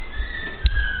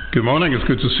Good morning. It's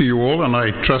good to see you all, and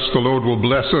I trust the Lord will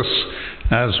bless us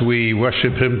as we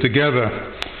worship Him together.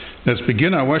 Let's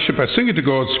begin our worship by singing to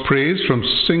God's praise from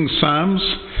Sing Psalms,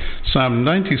 Psalm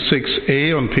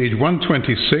 96a on page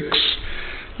 126,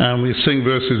 and we sing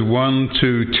verses 1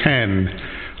 to 10.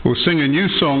 We'll sing a new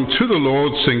song to the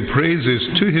Lord, sing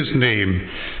praises to His name,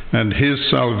 and His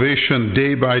salvation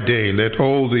day by day let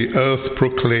all the earth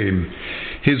proclaim.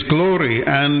 His glory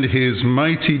and His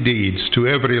mighty deeds to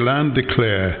every land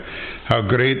declare. How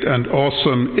great and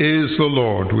awesome is the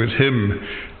Lord, with Him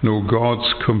no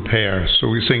gods compare. So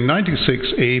we sing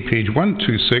 96a, page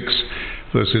 126,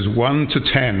 verses 1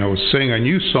 to 10. I'll sing a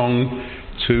new song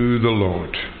to the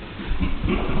Lord.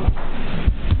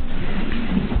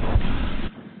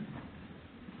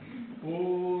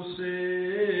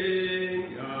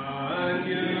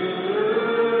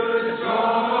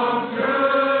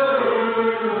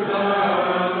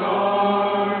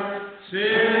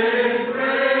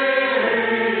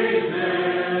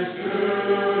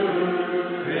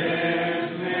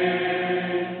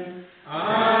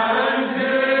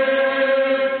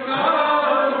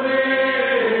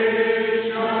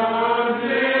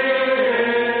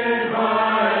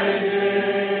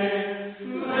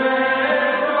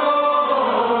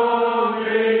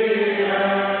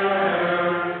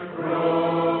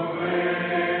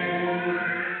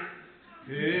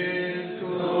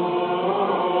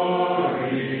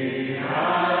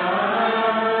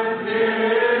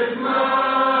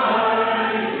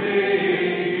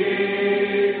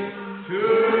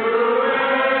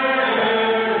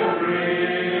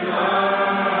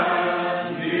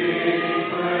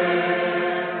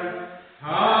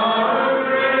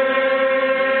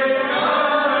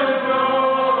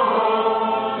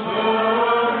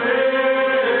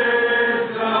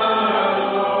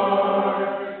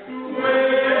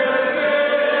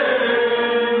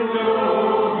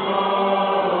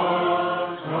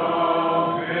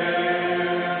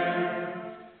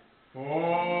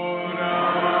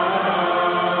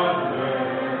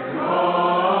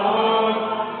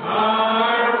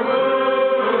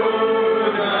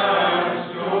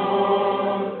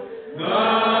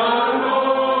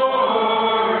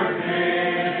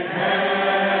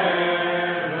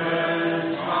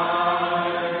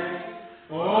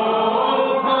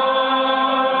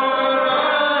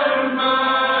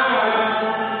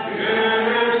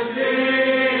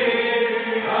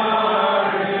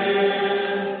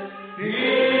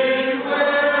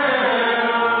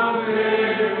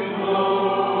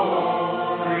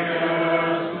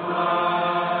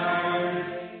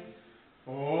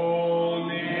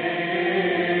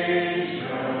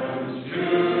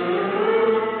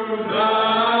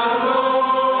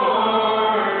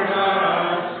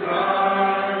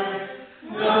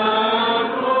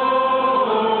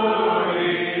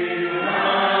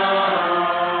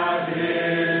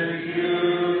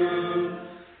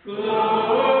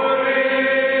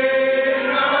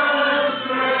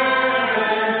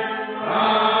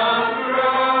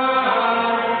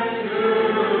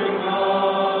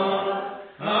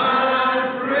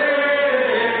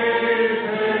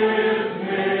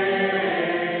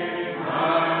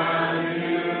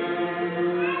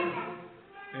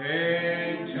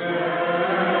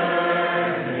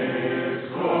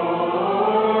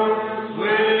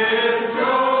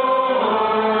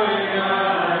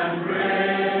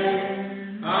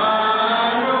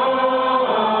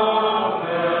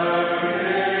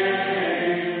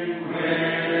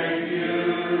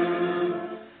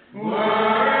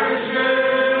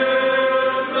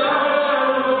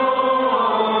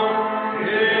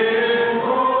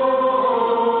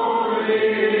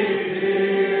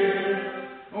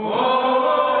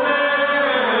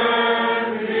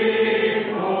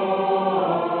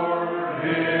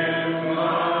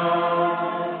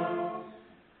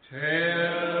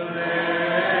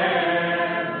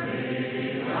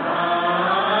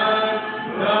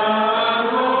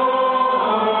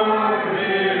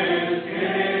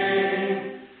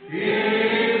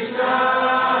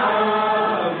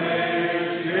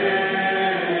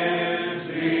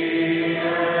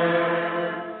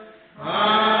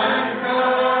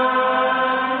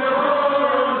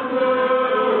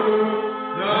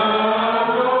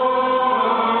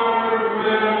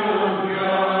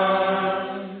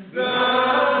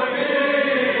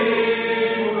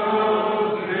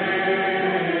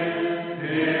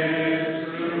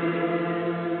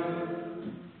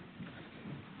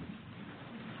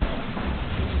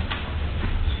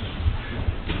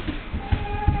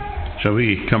 Shall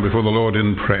we come before the Lord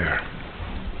in prayer?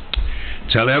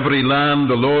 Tell every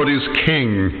land the Lord is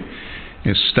King.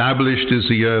 Established is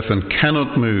the earth and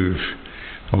cannot move.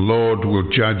 The Lord will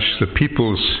judge the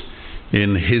peoples.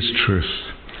 in his truth.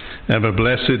 Ever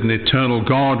blessed and eternal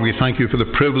God, we thank you for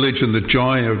the privilege and the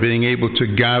joy of being able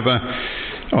to gather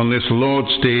on this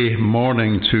Lord's Day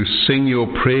morning to sing your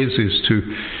praises,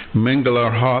 to mingle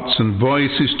our hearts and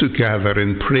voices together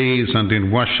in praise and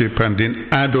in worship and in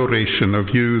adoration of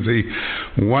you,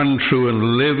 the one true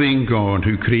and living God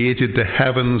who created the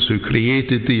heavens, who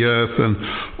created the earth and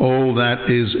all that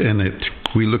is in it.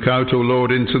 We look out, O Lord,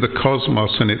 into the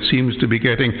cosmos, and it seems to be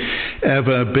getting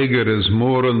ever bigger as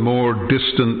more and more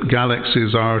distant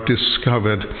galaxies are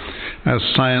discovered as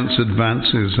science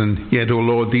advances. And yet, O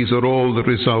Lord, these are all the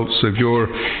results of your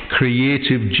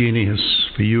creative genius.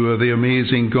 For you are the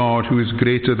amazing God who is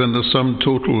greater than the sum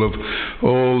total of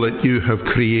all that you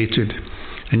have created.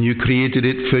 And you created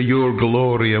it for your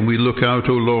glory. And we look out,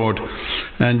 O Lord,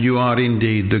 and you are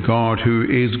indeed the God who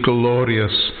is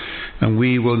glorious. And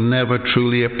we will never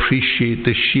truly appreciate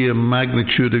the sheer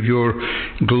magnitude of your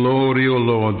glory, O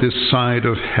Lord, this side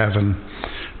of heaven.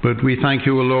 But we thank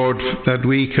you, O Lord, that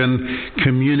we can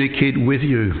communicate with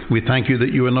you. We thank you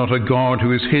that you are not a God who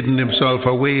has hidden himself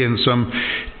away in some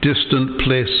distant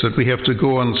place, that we have to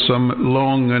go on some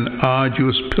long and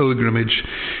arduous pilgrimage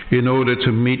in order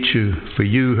to meet you. For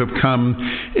you have come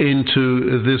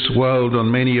into this world on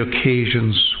many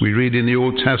occasions. We read in the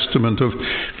Old Testament of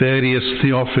various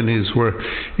theophanies where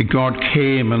God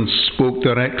came and spoke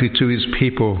directly to his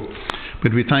people.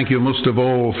 But we thank you most of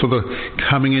all for the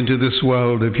coming into this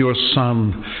world of your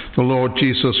Son, the Lord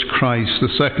Jesus Christ, the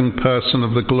second person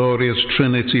of the glorious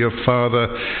Trinity of Father,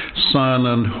 Son,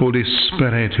 and Holy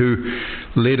Spirit, who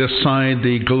laid aside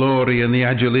the glory and the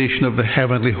adulation of the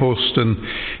heavenly host and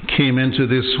came into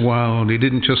this world. He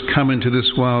didn't just come into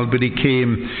this world, but he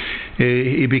became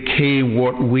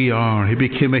what we are. He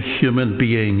became a human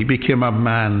being. He became a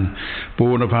man,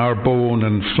 bone of our bone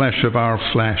and flesh of our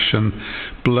flesh, and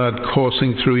blood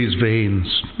coursing through his veins.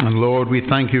 And Lord, we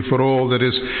thank you for all that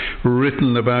is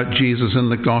written about Jesus in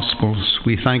the Gospels.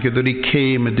 We thank you that he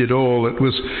came and did all that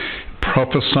was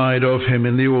prophesied of him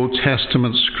in the Old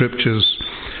Testament scriptures.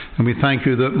 And we thank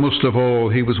you that most of all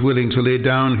he was willing to lay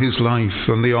down his life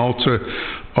on the altar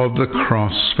of the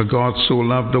cross. For God so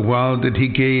loved the world that he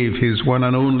gave his one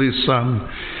and only Son,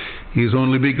 his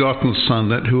only begotten Son,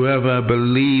 that whoever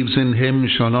believes in him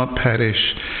shall not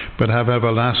perish, but have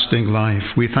everlasting life.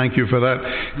 We thank you for that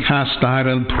cast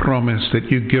iron promise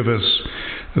that you give us,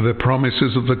 the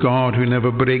promises of the God who never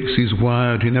breaks his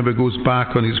word, who never goes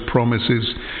back on his promises,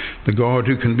 the God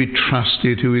who can be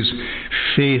trusted, who is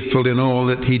faithful in all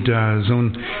that he does.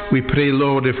 And we pray,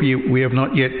 Lord, if we have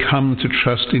not yet come to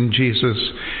trust in Jesus,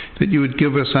 that you would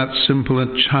give us that simple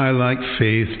and childlike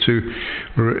faith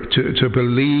to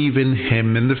believe in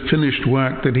him, in the finished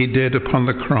work that he did upon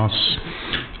the cross.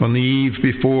 On the eve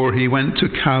before he went to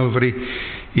Calvary,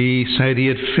 he said he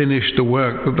had finished the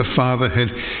work that the Father had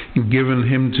given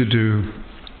him to do.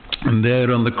 And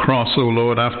there on the cross, O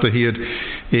Lord, after he had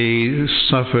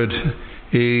suffered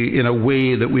in a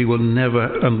way that we will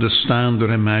never understand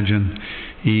or imagine,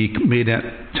 he made that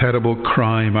terrible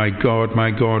cry, my God,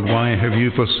 why have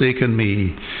you forsaken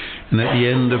me? And at the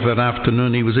end of that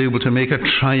afternoon, he was able to make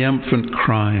a triumphant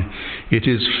cry, it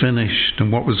is finished.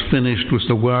 And what was finished was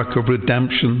the work of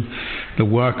redemption, the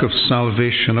work of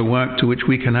salvation, a work to which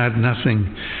we can add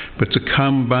nothing, but to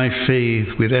come by faith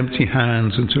with empty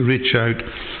hands and to reach out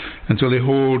and to lay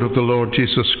hold of the Lord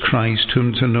Jesus Christ,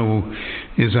 whom to know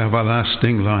is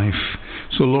everlasting life.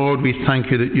 So, Lord, we thank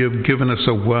you that you have given us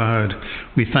a word.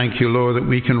 We thank you, Lord, that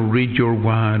we can read your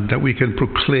word, that we can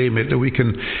proclaim it, that we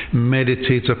can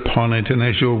meditate upon it. And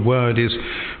as your word is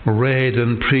read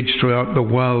and preached throughout the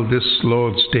world this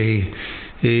Lord's Day,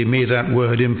 may that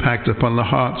word impact upon the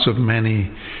hearts of many,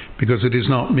 because it is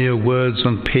not mere words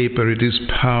on paper, it is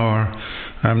power.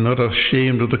 I'm not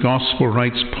ashamed of the gospel,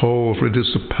 writes Paul, for it is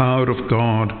the power of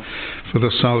God for the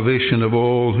salvation of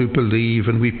all who believe.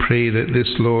 And we pray that this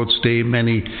Lord's Day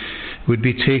many would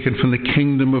be taken from the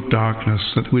kingdom of darkness,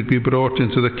 that would be brought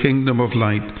into the kingdom of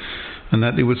light, and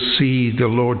that they would see the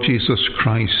Lord Jesus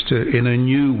Christ in a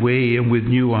new way and with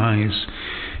new eyes.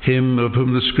 Him of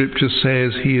whom the scripture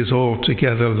says he is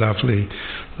altogether lovely.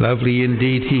 Lovely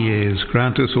indeed he is.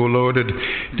 Grant us, O Lord, a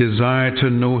desire to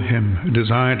know him, a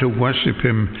desire to worship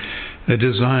him, a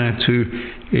desire to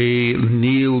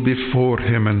kneel before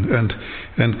him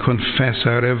and confess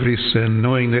our every sin,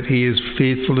 knowing that he is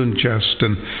faithful and just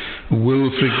and will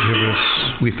forgive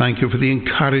us. We thank you for the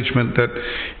encouragement that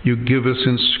you give us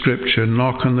in Scripture.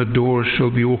 Knock and the door shall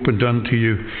be opened unto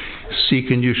you. Seek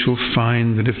and you shall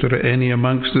find. And if there are any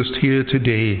amongst us here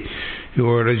today who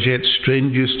are as yet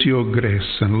strangers to your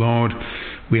grace, and Lord,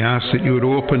 we ask that you would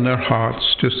open their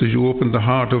hearts, just as you opened the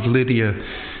heart of Lydia,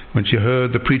 when you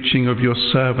heard the preaching of your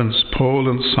servants, Paul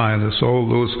and Silas, all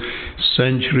those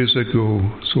centuries ago.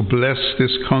 So bless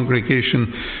this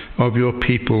congregation of your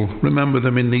people. Remember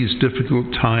them in these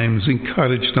difficult times.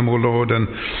 Encourage them, O Lord, and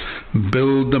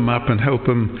build them up and help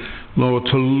them, Lord,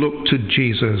 to look to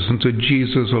Jesus and to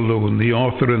Jesus alone, the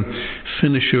author and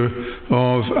finisher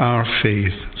of our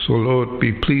faith. So, Lord,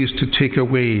 be pleased to take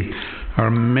away our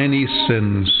many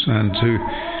sins and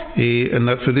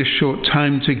that for this short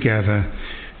time together,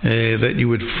 that you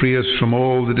would free us from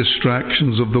all the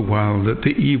distractions of the world, that the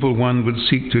evil one would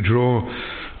seek to draw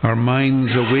our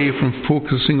minds away from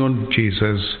focusing on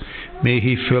Jesus. May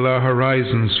he fill our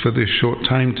horizons for this short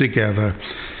time together.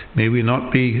 May we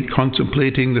not be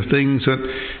contemplating the things that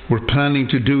we're planning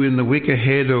to do in the week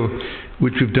ahead or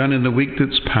which we've done in the week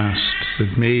that's past.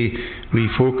 That may we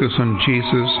focus on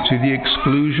Jesus to the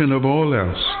exclusion of all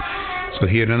else. So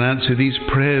hear and answer these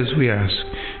prayers, we ask,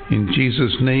 in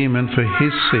Jesus' name and for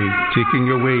his sake, taking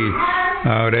away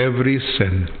our every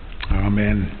sin.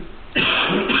 Amen.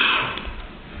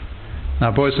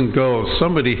 Now, boys and girls,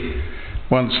 somebody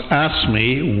once asked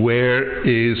me, where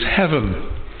is heaven?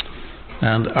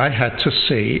 And I had to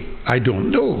say, I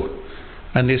don't know.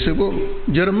 And they said, well,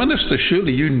 you're a minister,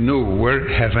 surely you know where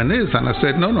heaven is. And I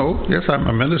said, no, yes, I'm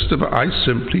a minister, but I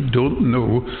simply don't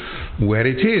know where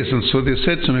it is. And so they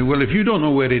said to me, well, if you don't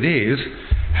know where it is,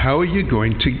 how are you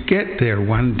going to get there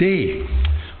one day?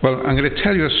 Well, I'm going to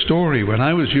tell you a story. When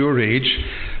I was your age,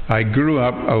 I grew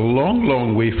up a long,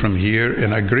 long way from here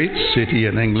in a great city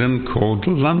in England called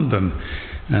London.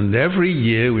 And every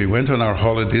year we went on our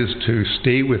holidays to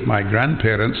stay with my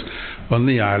grandparents on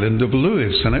the island of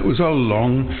Lewis. And it was a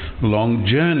long, long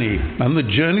journey. And the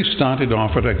journey started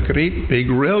off at a great big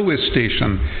railway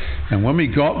station. And when we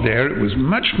got there, it was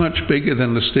much, much bigger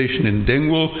than the station in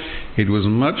Dingwall. It was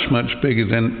much, much bigger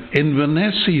than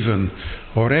Inverness even,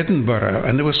 or Edinburgh.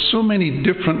 And there were so many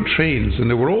different trains, and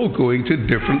they were all going to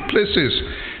different places.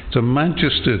 To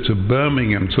Manchester, to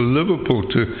Birmingham, to Liverpool,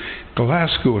 to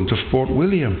Glasgow, and to Fort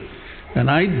William.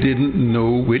 And I didn't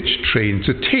know which train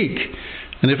to take.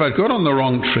 And if I'd got on the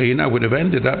wrong train, I would have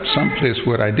ended up someplace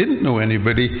where I didn't know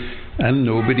anybody, and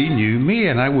nobody knew me,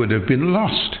 and I would have been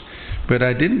lost. But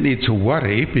I didn't need to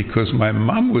worry, because my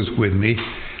mum was with me,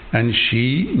 and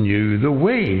she knew the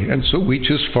way. And so we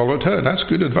just followed her. That's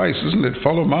good advice, isn't it?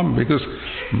 Follow mum, because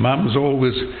mums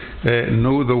always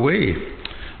know the way.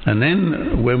 And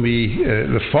then when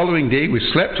the following day, we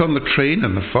slept on the train,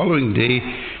 and the following day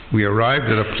we arrived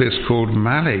at a place called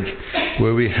Malig,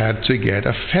 where we had to get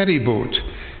a ferry boat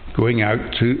going out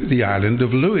to the island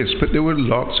of Lewis. But there were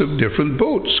lots of different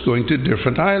boats going to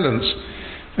different islands,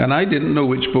 and I didn't know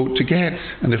which boat to get.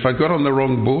 And if I got on the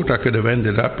wrong boat, I could have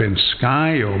ended up in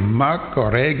Skye or Muck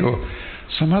or Egg or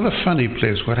some other funny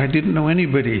place where I didn't know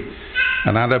anybody,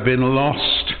 and I'd have been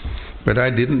lost. But I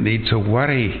didn't need to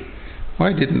worry.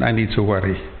 Why didn't I need to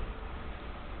worry?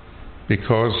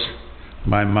 Because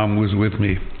my mum was with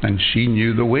me and she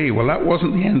knew the way. Well, that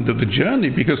wasn't the end of the journey,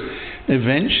 because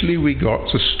eventually we got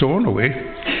to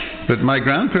Stornoway, but my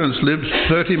grandparents lived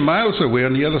 30 miles away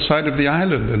on the other side of the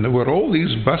island, and there were all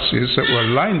these buses that were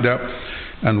lined up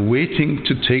and waiting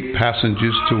to take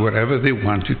passengers to wherever they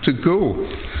wanted to go.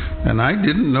 And I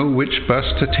didn't know which bus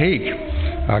to take.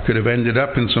 I could have ended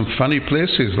up in some funny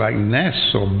places like Ness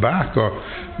or Back or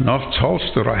North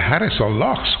Tolster or Harris or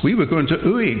Lochs. We were going to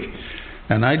Uig,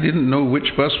 and I didn't know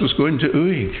which bus was going to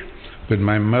Uig. But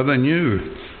my mother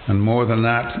knew, and more than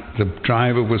that, the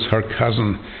driver was her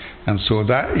cousin. And so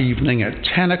that evening at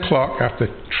 10 o'clock, after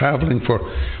travelling for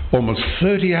almost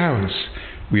 30 hours,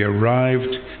 we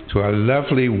arrived to a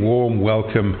lovely warm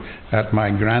welcome at my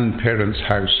grandparents'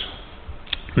 house.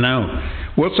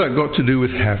 Now, what's that got to do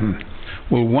with heaven?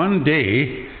 Well, one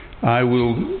day I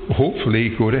will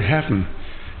hopefully go to heaven.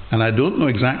 And I don't know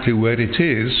exactly where it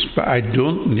is, but I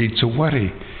don't need to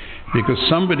worry, because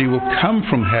somebody will come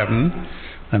from heaven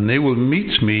and they will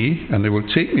meet me and they will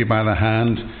take me by the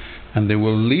hand and they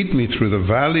will lead me through the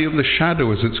valley of the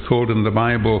shadow, as it's called in the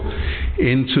Bible,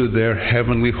 into their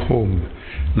heavenly home.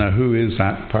 Now, who is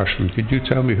that person? Could you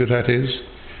tell me who that is?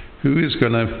 Who is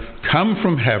going to come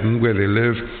from heaven where they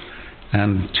live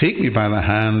and take me by the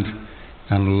hand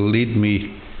and lead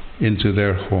me into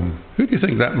their home? Who do you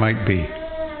think that might be?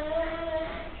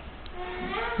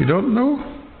 You don't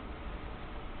know?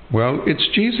 Well, it's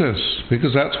Jesus,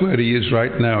 because that's where he is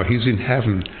right now. He's in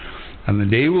heaven. And the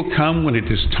day will come when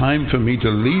it is time for me to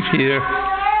leave here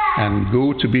and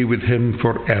go to be with him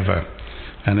forever.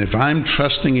 And if I'm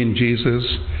trusting in Jesus,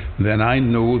 then I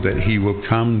know that he will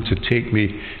come to take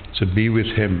me to be with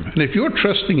him. And if you're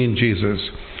trusting in Jesus,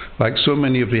 like so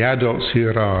many of the adults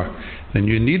here are, then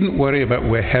you needn't worry about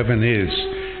where heaven is,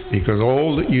 because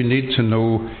all that you need to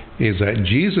know is that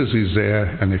Jesus is there,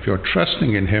 and if you're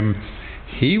trusting in him,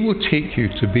 he will take you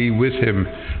to be with him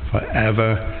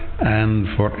forever and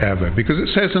forever. Because it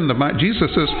says in the Bible,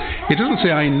 Jesus says, he doesn't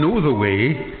say, I know the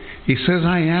way. He says,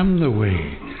 I am the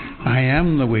way. I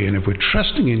am the way. And if we're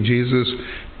trusting in Jesus,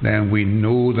 then we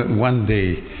know that one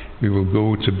day we will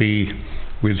go to be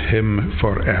with him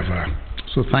forever.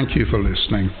 So thank you for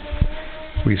listening.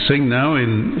 We sing now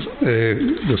in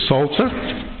the Psalter,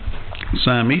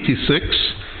 Psalm 86,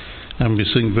 and we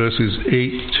sing verses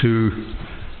 8 to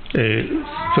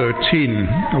 13.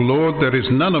 Lord, there is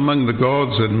none among the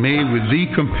gods that may with thee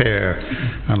compare,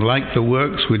 and like the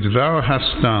works which thou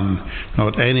hast done,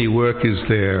 not any work is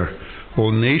there.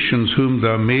 All nations whom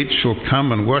thou madest shall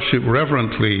come and worship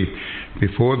reverently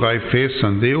before thy face,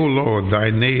 and they, O Lord, thy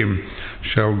name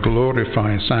shall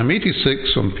glorify. Psalm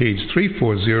 86 on page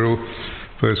 340,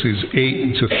 verses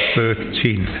 8 to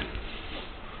 13.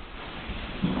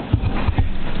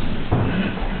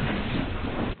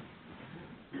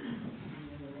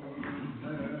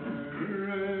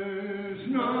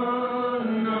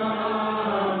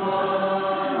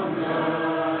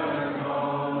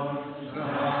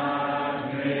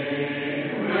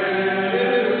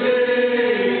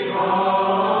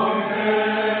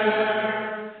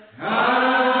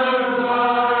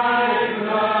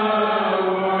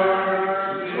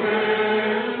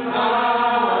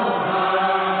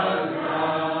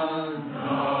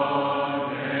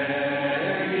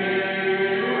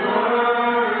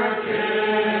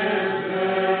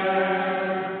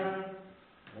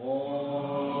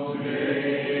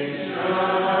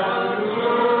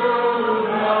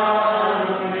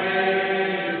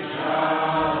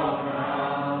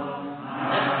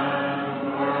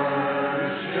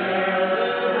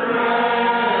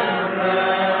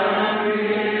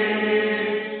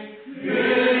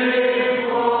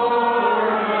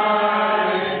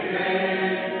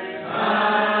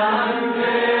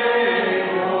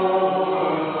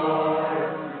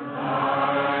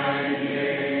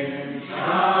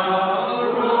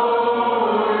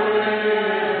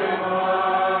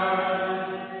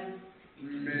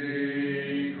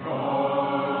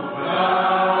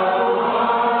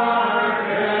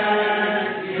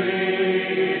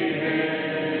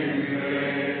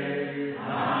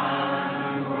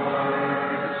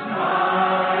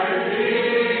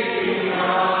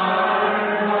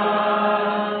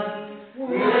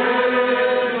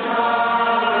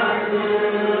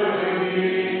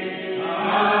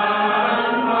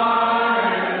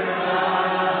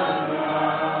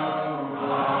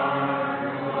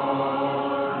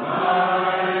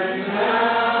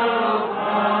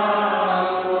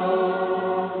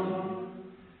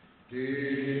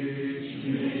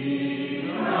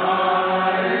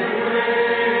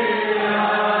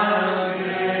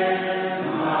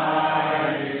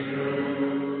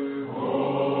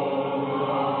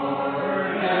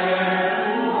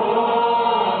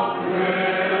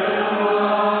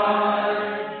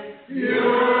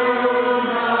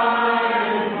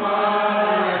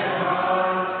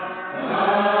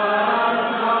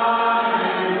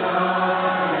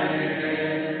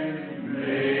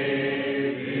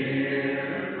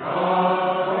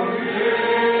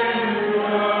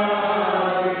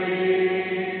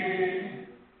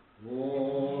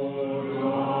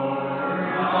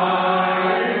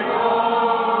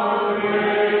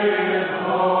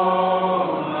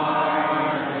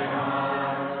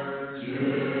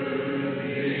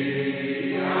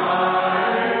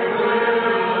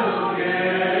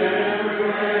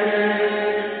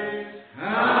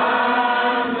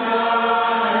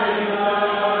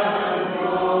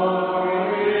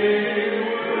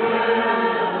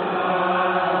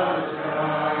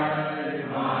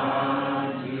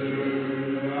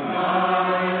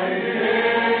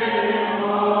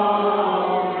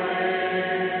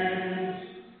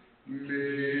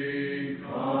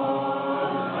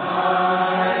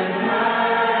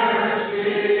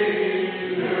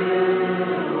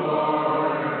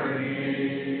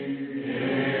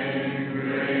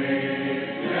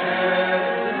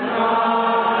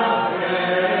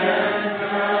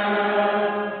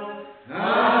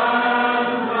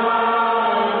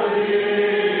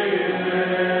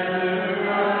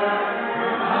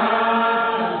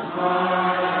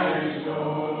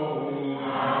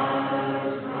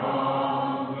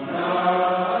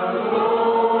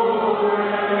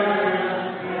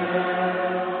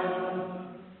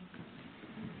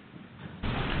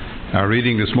 Our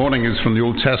reading this morning is from the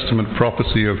Old Testament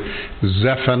prophecy of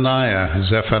Zephaniah.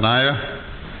 Zephaniah,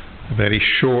 a very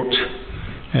short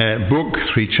book,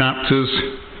 3 chapters,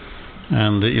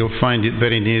 and you'll find it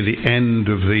very near the end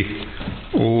of the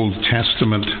Old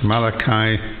Testament,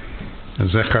 Malachi,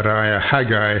 Zechariah,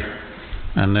 Haggai,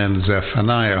 and then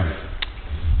Zephaniah.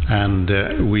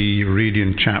 And we read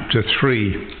in chapter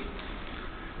 3.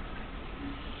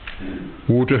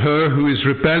 Woe to her who is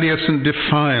rebellious and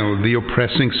defiled, the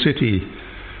oppressing city.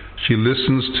 She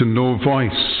listens to no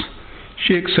voice.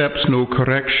 She accepts no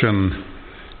correction.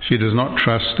 She does not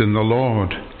trust in the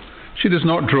Lord. She does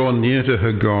not draw near to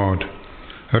her God.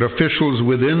 Her officials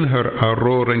within her are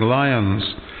roaring lions.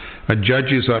 Her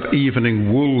judges are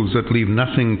evening wolves that leave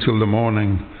nothing till the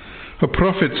morning. Her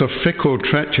prophets are fickle,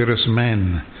 treacherous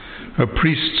men. Her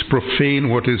priests profane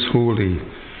what is holy.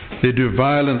 They do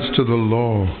violence to the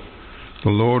law.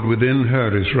 The Lord within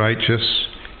her is righteous.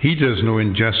 He does no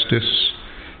injustice.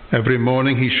 Every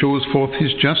morning he shows forth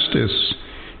his justice.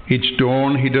 Each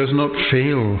dawn he does not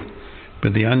fail,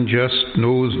 but the unjust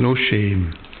knows no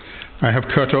shame. I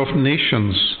have cut off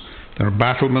nations. Their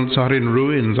battlements are in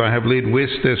ruins. I have laid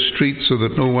waste their streets so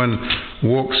that no one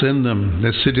walks in them.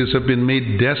 Their cities have been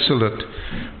made desolate,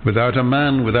 without a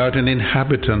man, without an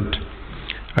inhabitant.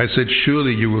 I said,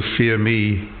 surely you will fear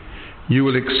me. You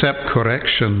will accept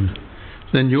correction.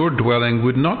 Then your dwelling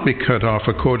would not be cut off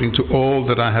according to all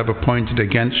that I have appointed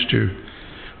against you.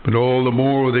 But all the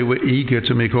more they were eager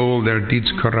to make all their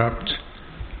deeds corrupt.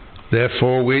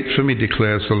 Therefore wait for me,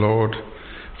 declares the Lord,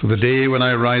 for the day when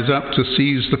I rise up to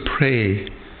seize the prey.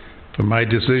 For my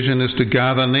decision is to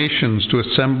gather nations, to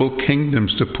assemble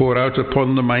kingdoms, to pour out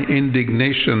upon them my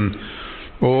indignation,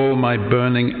 all my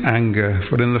burning anger.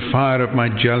 For in the fire of my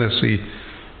jealousy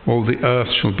all the earth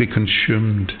shall be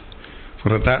consumed.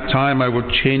 For at that time I will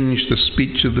change the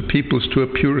speech of the peoples to a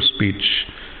pure speech,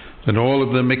 that all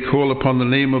of them may call upon the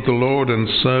name of the Lord and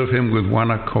serve him with one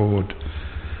accord.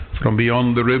 From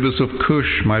beyond the rivers of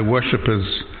Cush, my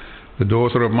worshippers, the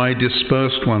daughter of my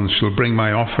dispersed ones, shall bring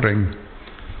my offering.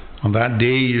 On that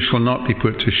day you shall not be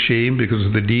put to shame because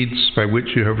of the deeds by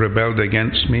which you have rebelled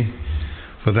against me.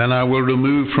 For then I will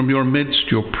remove from your midst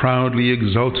your proudly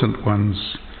exultant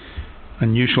ones,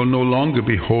 and you shall no longer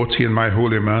be haughty in my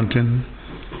holy mountain.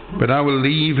 But I will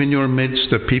leave in your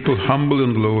midst a people humble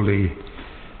and lowly.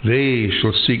 They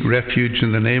shall seek refuge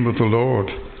in the name of the Lord.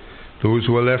 Those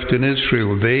who are left in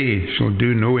Israel, they shall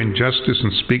do no injustice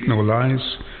and speak no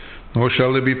lies, nor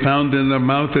shall there be found in their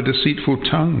mouth a deceitful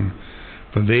tongue.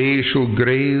 For they shall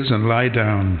graze and lie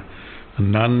down,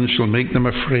 and none shall make them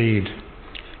afraid.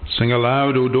 Sing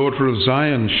aloud, O daughter of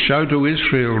Zion. Shout, O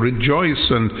Israel. Rejoice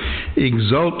and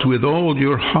exult with all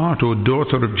your heart, O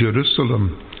daughter of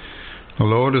Jerusalem. The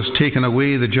Lord has taken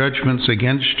away the judgments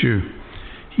against you.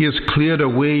 He has cleared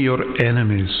away your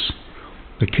enemies.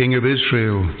 The King of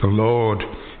Israel, the Lord,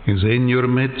 is in your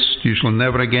midst. You shall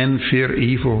never again fear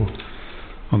evil.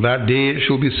 On that day it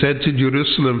shall be said to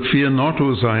Jerusalem, fear not,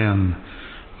 O Zion.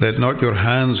 Let not your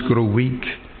hands grow weak.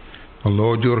 The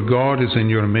Lord your God is in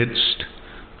your midst,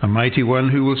 a mighty one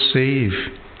who will save.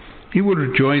 He will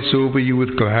rejoice over you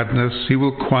with gladness. He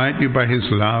will quiet you by his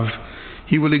love.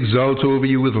 He will exult over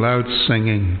you with loud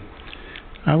singing.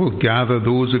 I will gather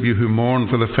those of you who mourn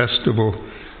for the festival,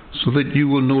 so that you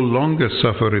will no longer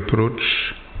suffer reproach.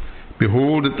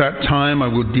 Behold, at that time I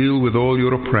will deal with all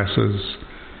your oppressors,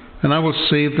 and I will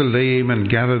save the lame and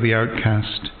gather the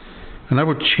outcast, and I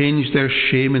will change their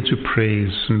shame into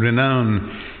praise and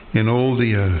renown in all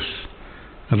the earth.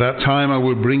 At that time I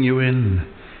will bring you in,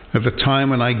 at the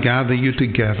time when I gather you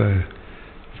together,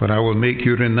 for I will make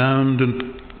you renowned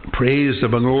and praised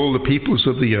among all the peoples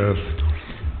of the earth,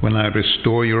 when I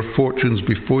restore your fortunes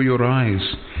before your eyes,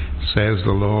 says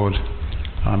the Lord.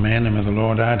 Amen. And may the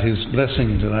Lord add his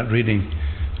blessing to that reading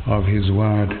of his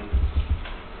word.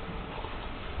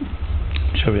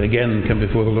 Shall we again come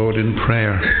before the Lord in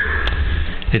prayer?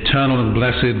 Eternal and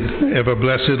blessed, ever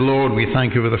blessed Lord, we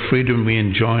thank you for the freedom we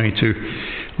enjoy to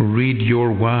read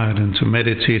your word and to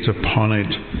meditate upon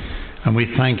it. And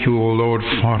we thank you, O Lord,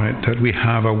 for it, that we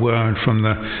have a word from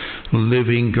the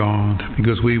living God,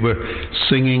 because we were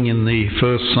singing in the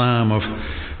first psalm of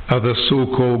other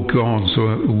so-called gods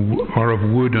who are of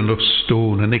wood and of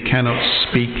stone, and they cannot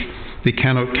speak, they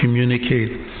cannot communicate,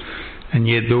 and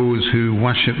yet those who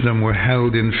worship them were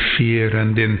held in fear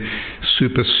and in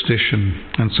superstition.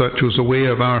 And such was the way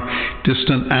of our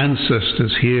distant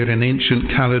ancestors here in ancient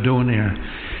Caledonia.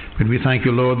 But we thank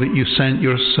you, Lord, that you sent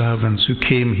your servants who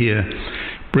came here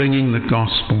bringing the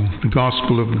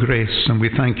gospel of grace. And we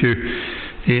thank you,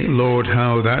 Lord,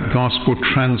 how that gospel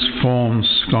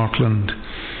transforms Scotland.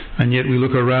 And yet we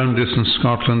look around us in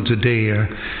Scotland today, a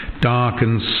dark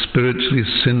and spiritually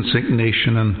sin-sick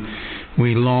nation, and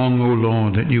we long, O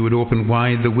Lord, that you would open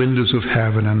wide the windows of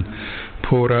heaven and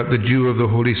pour out the dew of the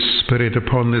Holy Spirit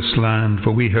upon this land,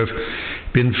 for we have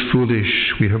been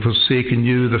foolish. We have forsaken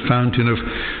you, the fountain of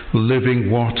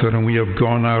living water, and we have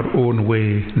gone our own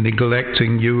way,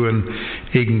 neglecting you and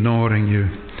ignoring you.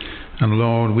 And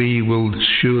Lord, we will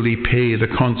surely pay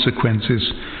the consequences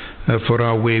for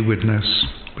our waywardness.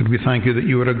 But we thank you that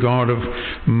you are a God of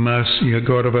mercy, a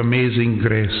God of amazing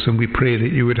grace, and we pray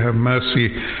that you would have mercy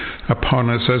upon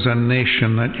us as a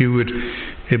nation, that you would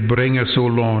bring us, O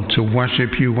Lord, to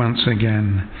worship you once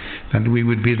again, that we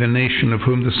would be the nation of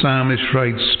whom the psalmist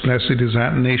writes, blessed is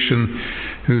that nation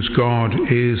whose God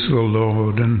is the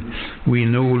Lord. And we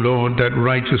know, Lord, that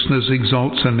righteousness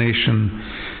exalts a nation,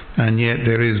 and yet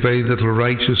there is very little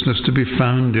righteousness to be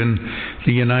found in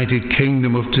the United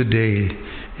Kingdom of today.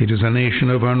 It is a nation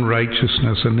of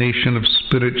unrighteousness, a nation of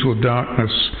spiritual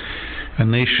darkness, a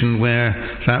nation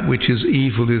where that which is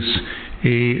evil is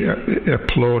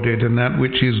applauded and that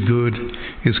which is good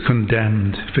is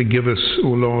condemned. Forgive us, O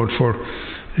Lord, for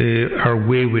our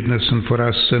waywardness and for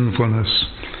our sinfulness.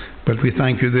 But we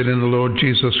thank you that in the Lord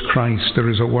Jesus Christ there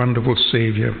is a wonderful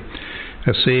Saviour,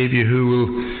 a Saviour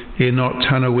who will not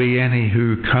turn away any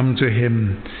who come to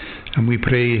him. And we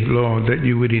pray, Lord, that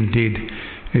you would indeed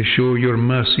show your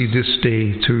mercy this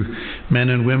day to men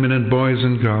and women and boys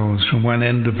and girls from one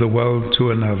end of the world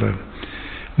to another.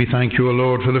 We thank you, O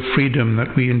Lord, for the freedom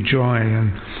that we enjoy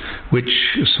and which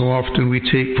so often we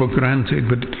take for granted,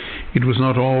 but it was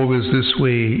not always this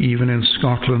way, even in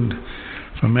Scotland.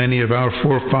 For many of our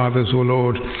forefathers, O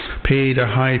Lord, paid a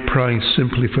high price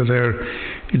simply for their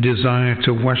desire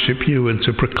to worship you and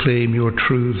to proclaim your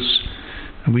truths.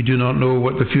 And we do not know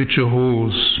what the future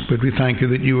holds, but we thank you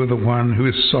that you are the one who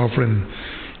is sovereign.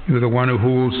 You are the one who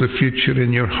holds the future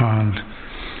in your hand.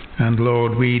 And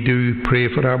Lord, we do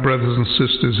pray for our brothers and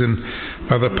sisters in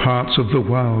other parts of the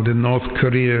world, in North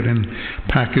Korea, in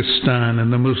Pakistan,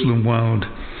 in the Muslim world,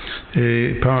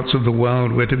 parts of the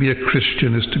world where to be a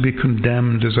Christian is to be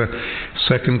condemned as a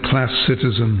second-class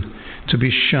citizen, to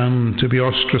be shunned, to be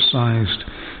ostracized.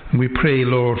 And we pray,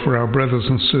 Lord, for our brothers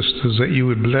and sisters that you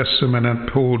would bless them and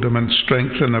uphold them and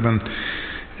strengthen them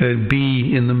and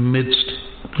be in the midst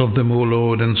of them, O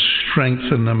Lord, and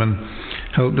strengthen them and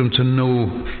help them to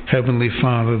know, Heavenly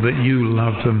Father, that you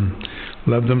love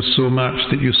them so much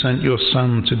that you sent your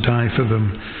Son to die for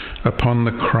them upon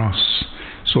the cross.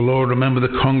 So, Lord, remember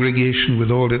the congregation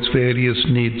with all its various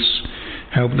needs.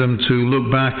 Help them to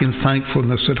look back in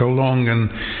thankfulness at a long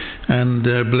and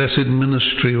blessed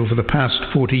ministry over the past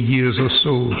 40 years or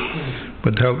so,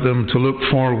 but help them to look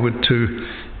forward to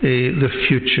the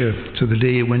future, to the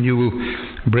day when you will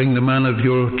bring the man of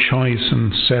your choice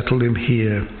and settle him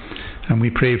here. And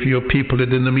we pray for your people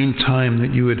that in the meantime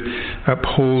that you would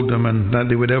uphold them and that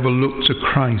they would ever look to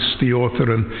Christ, the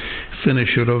author and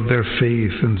finisher of their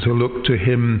faith, and to look to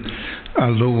him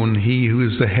alone, he who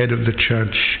is the head of the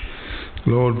church.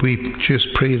 Lord, we just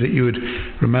pray that you would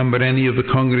remember any of the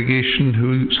congregation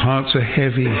whose hearts are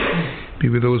heavy. Be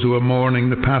with those who are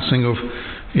mourning the passing of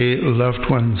loved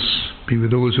ones. Be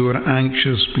with those who are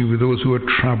anxious. Be with those who are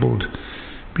troubled.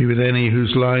 Be with any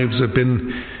whose lives have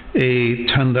been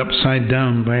turned upside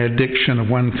down by addiction of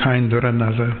one kind or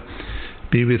another.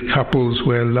 Be with couples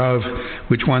where love,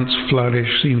 which once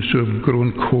flourished, seems to have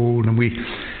grown cold. And we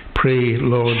pray,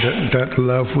 Lord, that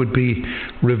love would be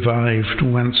revived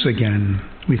once again.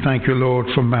 We thank you, Lord,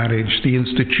 for marriage, the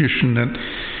institution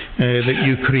that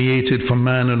you created for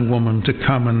man and woman to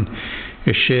come and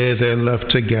share their love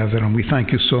together. And we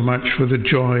thank you so much for the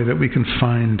joy that we can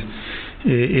find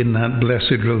in that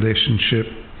blessed relationship.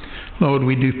 Lord,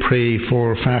 we do pray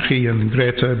for Fachi and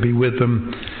Greta. Be with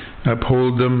them,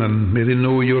 uphold them, and may they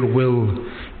know your will,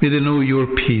 may they know your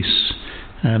peace,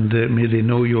 and may they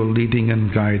know your leading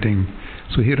and guiding.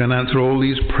 So hear and answer all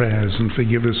these prayers and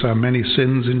forgive us our many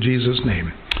sins in Jesus'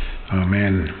 name.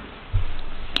 Amen.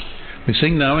 We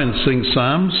sing now and sing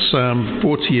Psalms, Psalm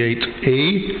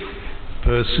 48a,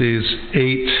 verses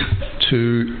 8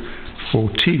 to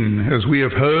 14. As we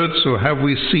have heard, so have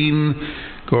we seen,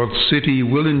 God's city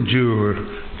will endure.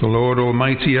 The Lord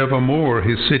Almighty evermore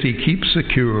his city keeps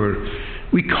secure.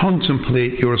 We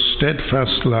contemplate your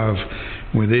steadfast love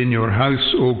within your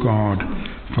house, O God.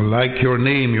 For like your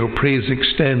name, your praise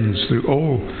extends through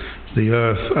all the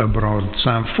earth abroad.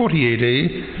 Psalm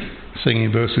 48a,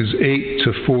 singing verses 8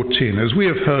 to 14. As we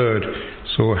have heard,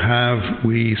 so have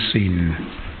we seen.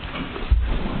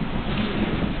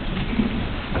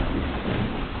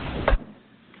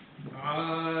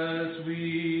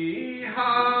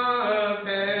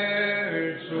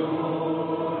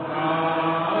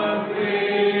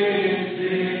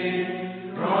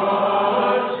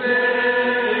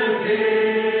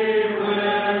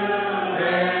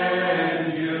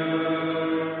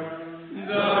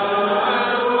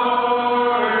 Lord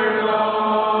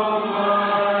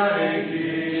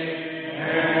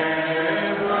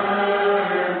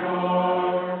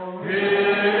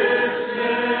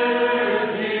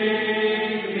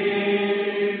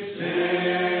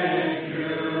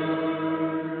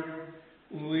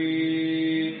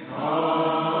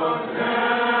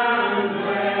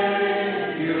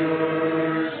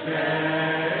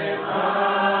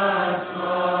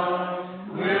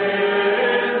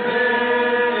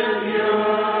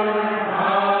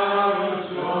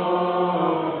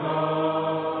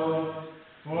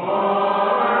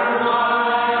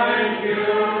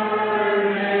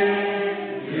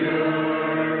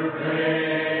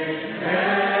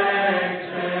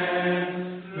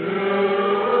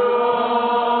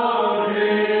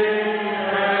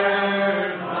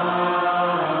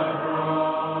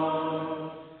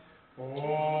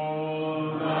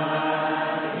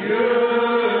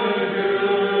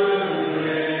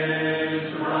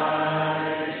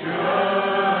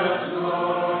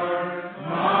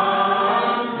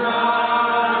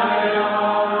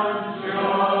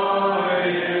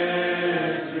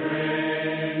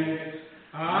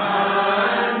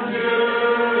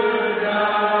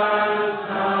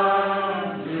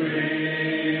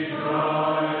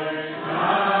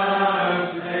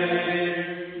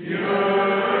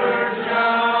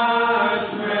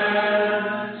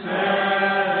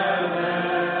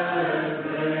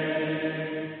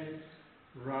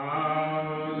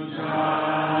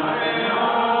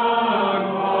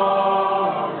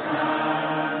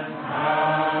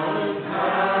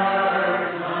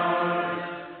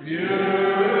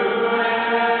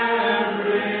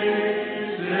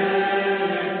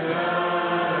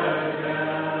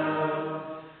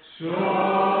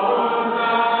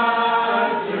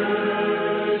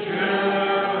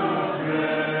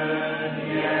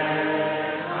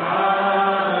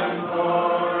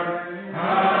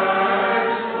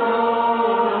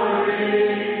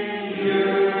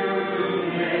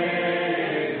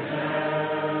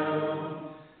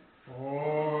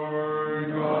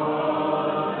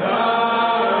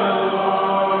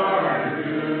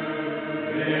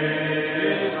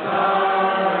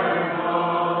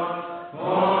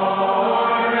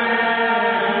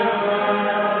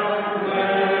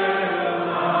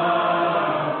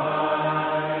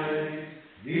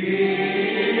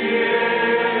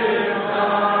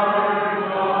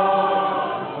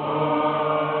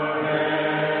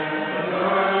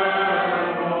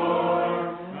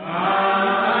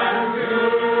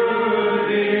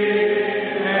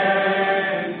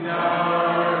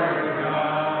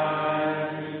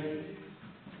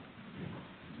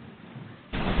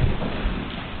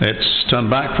Let's turn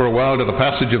back for a while to the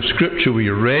passage of Scripture we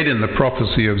read in the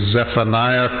prophecy of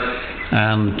Zephaniah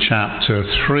and chapter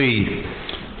 3.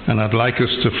 And I'd like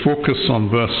us to focus on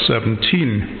verse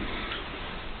 17.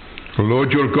 The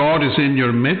Lord your God is in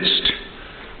your midst,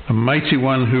 a mighty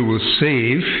one who will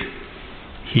save.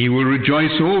 He will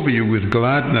rejoice over you with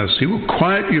gladness. He will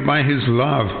quiet you by his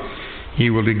love.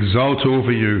 He will exult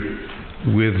over you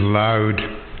with loud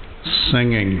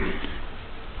singing.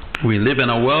 We live in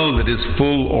a world that is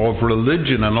full of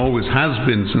religion and always has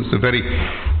been since the very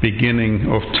beginning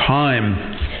of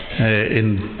time.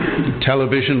 In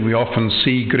television we often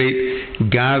see great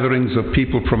gatherings of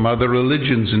people from other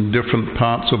religions in different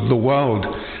parts of the world.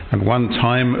 At one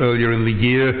time earlier in the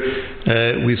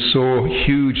year we saw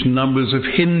huge numbers of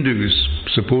Hindus,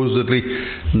 supposedly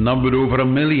numbered over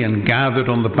 1 million, gathered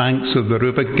on the banks of the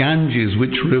river Ganges,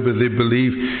 which river they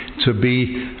believe to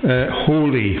be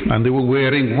holy. And they were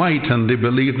wearing white, and they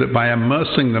believed that by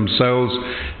immersing themselves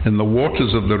in the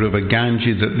waters of the river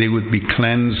Ganges that they would be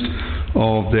cleansed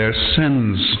of their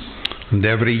sins. And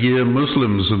every year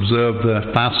Muslims observe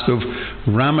the fast of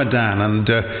Ramadan, and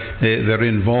they're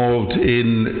involved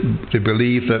in, they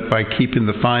believe that by keeping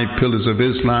the 5 pillars of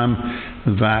Islam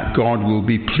that God will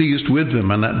be pleased with them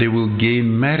and that they will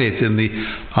gain merit in the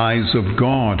eyes of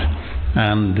God.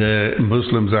 And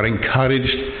Muslims are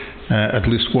encouraged at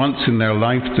least once in their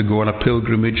life to go on a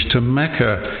pilgrimage to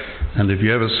Mecca. And if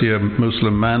you ever see a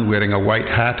Muslim man wearing a white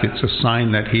hat, it's a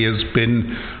sign that he has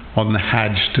been on the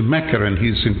Hajj to Mecca, and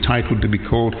he's entitled to be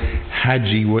called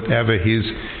Haji, whatever his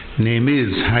name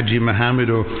is, Haji Muhammad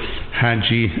or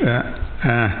Haji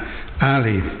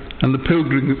Ali. And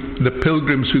the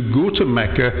pilgrims who go to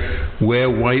Mecca wear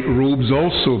white robes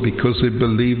also, because they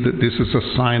believe that this is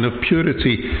a sign of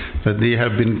purity, that they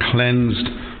have been cleansed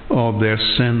of their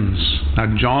sins.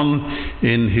 Now John,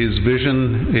 in his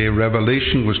vision, a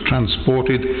revelation, was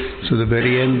transported to the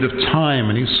very end of time,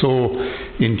 and he saw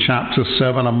in chapter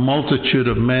 7 a multitude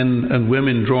of men and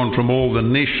women drawn from all the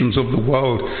nations of the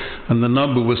world, and the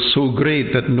number was so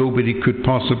great that nobody could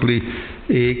possibly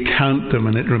count them.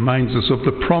 And it reminds us of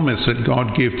the promise that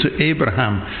God gave to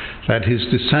Abraham, that his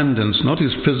descendants, not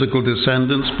his physical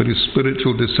descendants but his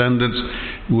spiritual descendants,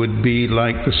 would be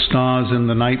like the stars in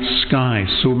the night sky,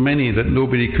 so many that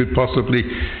nobody could possibly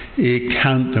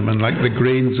count them, and like the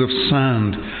grains of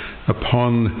sand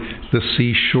upon the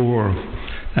seashore.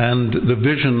 And the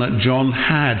vision that John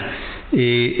had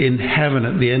in heaven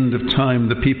at the end of time,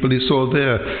 the people he saw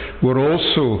there were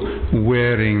also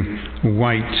wearing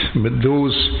white. But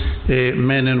those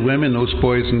men and women, those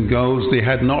boys and girls, they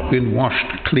had not been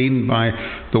washed clean by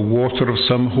the water of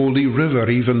some holy river,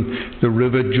 even the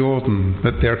river Jordan,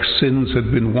 but their sins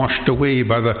had been washed away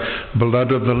by the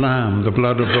blood of the Lamb, the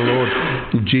blood of the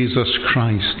Lord Jesus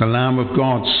Christ, the Lamb of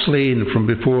God, slain from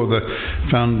before the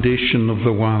foundation of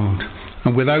the world.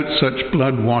 And without such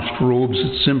blood-washed robes,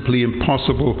 it's simply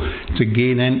impossible to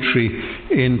gain entry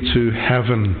into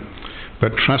heaven.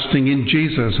 But trusting in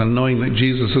Jesus and knowing that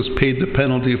Jesus has paid the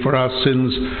penalty for our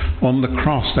sins on the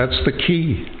cross, that's the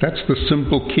key. That's the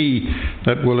simple key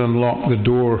that will unlock the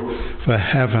door for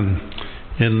heaven.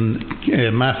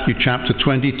 In Matthew chapter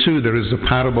 22, there is a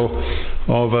parable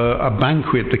of a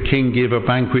banquet. The king gave a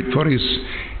banquet for his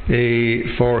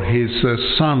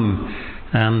son.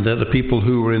 And the people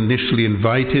who were initially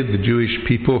invited, the Jewish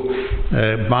people,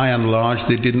 by and large,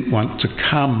 they didn't want to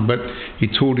come. But he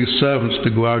told his servants to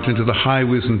go out into the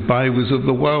highways and byways of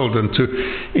the world and to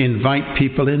invite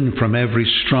people in from every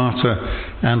strata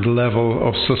and level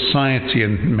of society.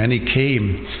 And many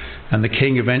came. And the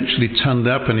king eventually turned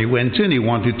up and he went in. He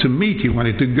wanted to meet, he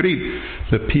wanted to greet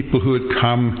the people who had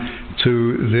come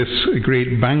to this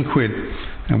great banquet.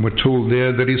 And we're told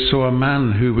there that he saw a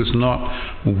man who was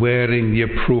not wearing the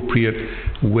appropriate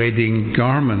wedding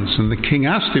garments. And the king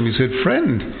asked him, he said,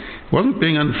 "Friend," wasn't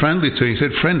being unfriendly to him, he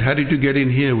said, "Friend, how did you get in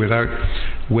here without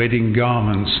wedding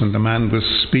garments?" And the man was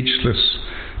speechless.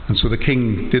 And so the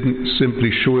king didn't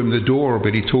simply show him the door,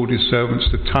 but he told his servants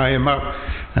to tie him up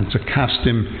and to cast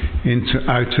him into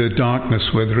outer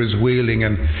darkness where there is wailing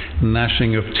and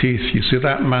gnashing of teeth. You see,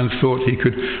 that man thought he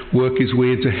could work his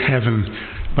way into heaven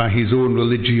by his own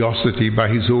religiosity, by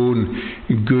his own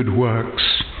good works.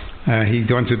 He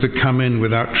wanted to come in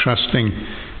without trusting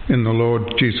in the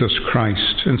Lord Jesus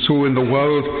Christ. And so in the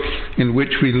world in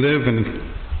which we live, and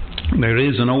There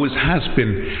is and always has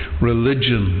been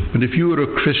religion. But if you are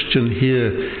a Christian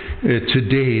here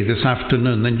today, this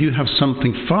afternoon, then you have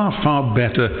something far, far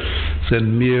better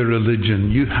than mere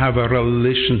religion. You have a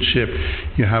relationship.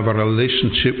 You have a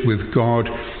relationship with God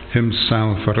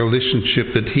Himself, a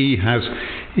relationship that He has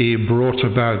brought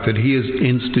about, that He has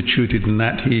instituted, and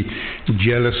that He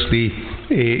jealously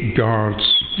guards.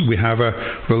 We have a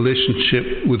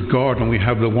relationship with God, and we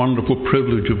have the wonderful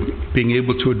privilege of being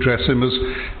able to address Him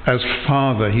as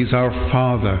Father. He's our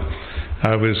Father.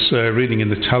 I was reading in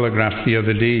the Telegraph the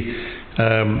other day,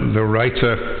 the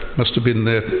writer must have been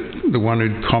the one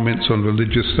who comments on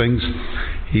religious things.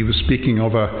 He was speaking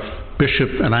of a bishop,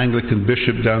 an Anglican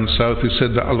bishop down south, who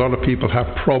said that a lot of people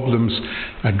have problems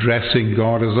addressing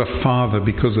God as a father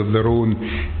because of their own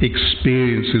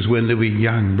experiences when they were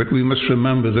young. But we must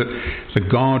remember that the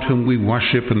God whom we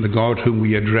worship and the God whom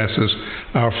we address as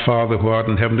our Father who art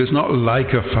in heaven is not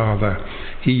like a father.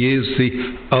 He is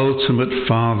the ultimate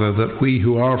Father that we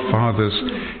who are fathers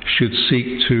should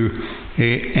seek to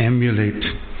emulate.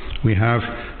 We have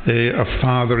a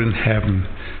Father in heaven,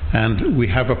 and we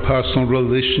have a personal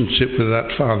relationship with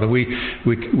that Father.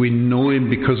 We know Him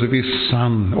because of His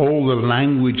Son. All the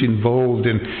language involved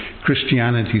in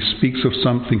Christianity speaks of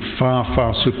something far,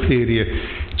 far superior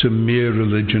to mere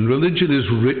religion. Religion is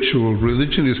ritual.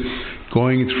 Religion is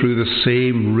going through the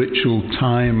same ritual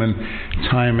time and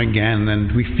time again,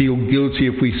 and we feel guilty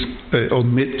if we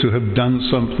omit to have done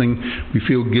something. We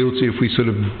feel guilty if we sort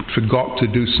of forgot to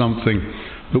do something.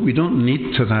 But we don't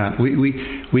need to that.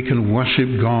 We can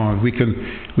worship God. We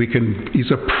can.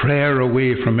 He's a prayer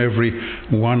away from every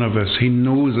one of us. He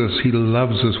knows us. He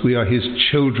loves us. We are His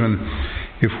children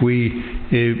if we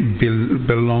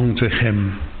belong to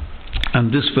Him.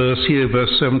 And this verse here,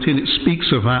 verse 17, it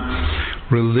speaks of that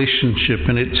relationship,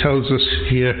 and it tells us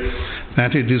here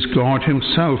that it is God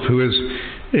Himself who is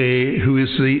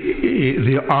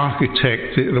the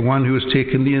architect, the one who has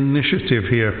taken the initiative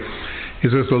here. It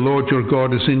says, the Lord your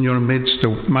God is in your midst, the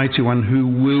mighty one who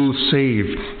will save.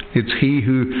 It's He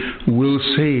who will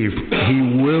save.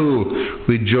 He will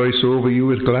rejoice over you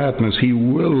with gladness. He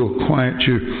will quiet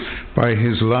you by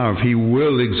His love. He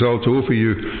will exult over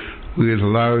you with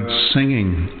loud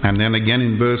singing. And then again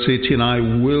in verse 18, I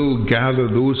will gather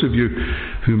those of you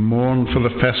who mourn for the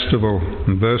festival.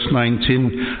 In verse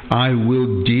 19, I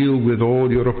will deal with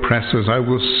all your oppressors. I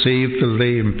will save the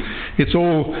lame. It's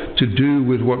all to do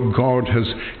with what God has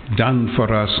done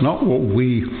for us, not what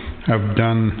we have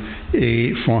done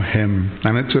for Him.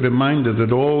 And it's a reminder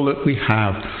that all that we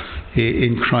have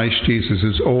in Christ Jesus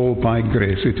is all by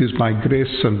grace. It is by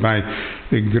grace and by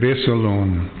grace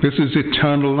alone. This is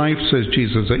eternal life, says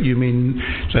Jesus,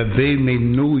 that they may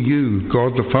know you,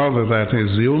 God the Father, that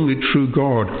is the only true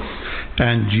God,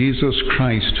 and Jesus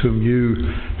Christ whom you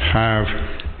have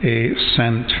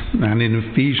sent. And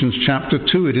in Ephesians chapter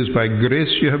 2, it is by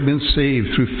grace you have been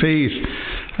saved through faith,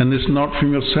 and it's not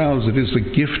from yourselves, it is the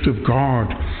gift of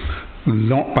God,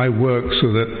 not by works,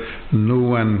 so that no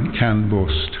one can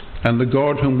boast. And the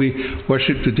God whom we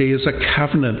worship today is a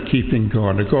covenant-keeping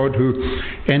God, a God who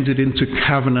entered into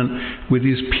covenant with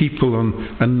His people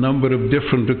on a number of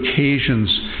different occasions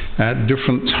at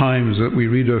different times that we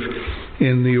read of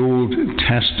in the Old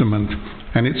Testament.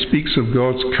 And it speaks of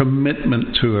God's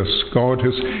commitment to us. God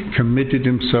has committed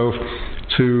Himself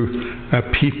to a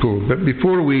people. But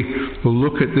before we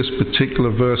look at this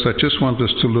particular verse, I just want us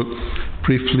to look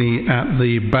briefly at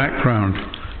the background.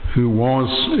 Who was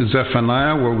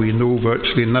Zephaniah? Well, we know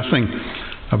virtually nothing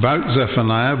about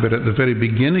Zephaniah, but at the very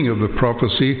beginning of the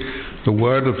prophecy, the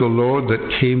word of the Lord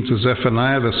that came to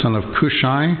Zephaniah, the son of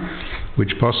Cushai,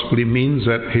 which possibly means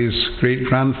that his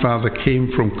great-grandfather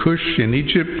came from Cush in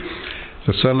Egypt,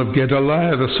 the son of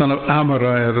Gedaliah, the son of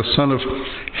Amariah, the son of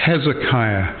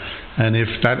Hezekiah. And if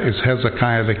that is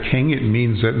Hezekiah the king, it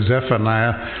means that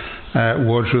Zephaniah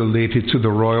was related to the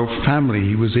royal family.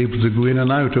 He was able to go in and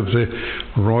out of the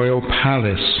royal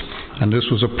palace. And this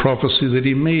was a prophecy that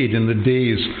he made in the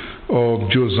days of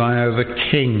Josiah the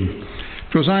king.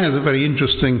 Josiah is a very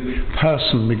interesting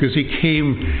person because he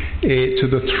came to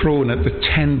the throne at the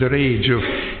tender age of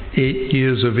 8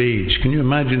 years of age. Can you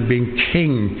imagine being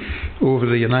king over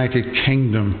the United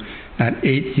Kingdom at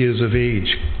 8 years of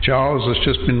age? Charles has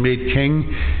just been made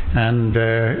king, and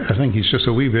I think he's just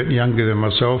a wee bit younger than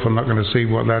myself. I'm not going to say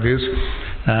what that is,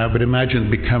 but imagine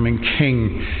becoming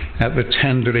king at the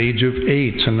tender age of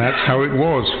 8, and that's how it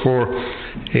was for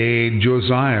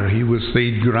Josiah. He was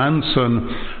the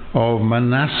grandson of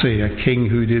Manasseh, a king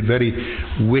who did very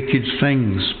wicked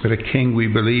things, but a king, we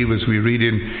believe, as we read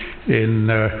in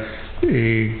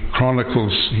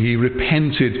Chronicles, he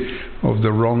repented of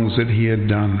the wrongs that he had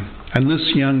done. And this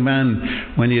young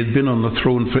man, when he had been on the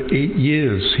throne for 8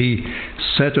 years, he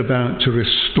set about to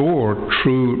restore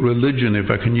true religion, if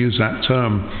I can use that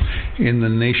term, in the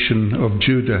nation of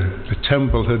Judah. The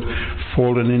temple had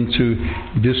fallen into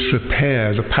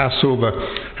disrepair. The Passover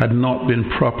had not been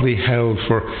properly held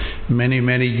for many,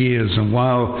 many years. And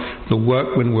while the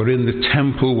workmen were in the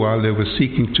temple, while they were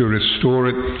seeking to restore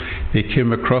it, they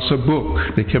came across a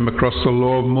book. They came across the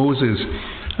law of Moses.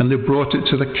 And they brought it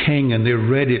to the king, and they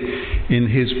read it in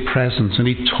his presence. And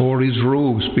he tore his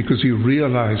robes because he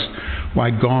realized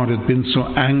why God had been so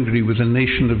angry with the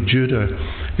nation of Judah.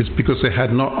 It's because they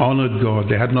had not honored God.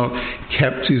 They had not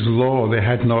kept his law. They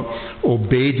had not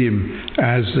obeyed him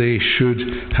as they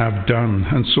should have done.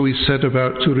 And so he set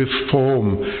about to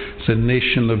reform the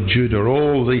nation of Judah.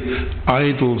 All the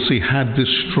idols he had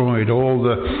destroyed, all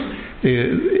the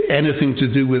anything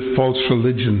to do with false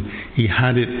religion, he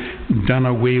had it done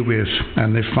away with.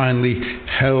 And they finally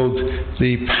held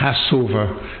the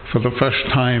Passover for the first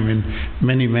time in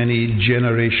many, many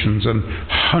generations, and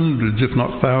hundreds, if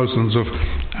not thousands, of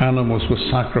animals were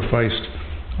sacrificed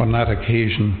on that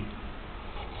occasion.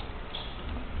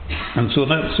 And so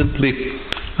that's simply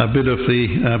a bit of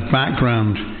the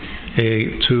background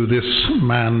to this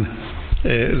man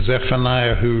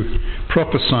Zephaniah, who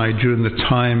prophesied during the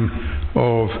time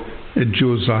of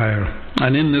Josiah.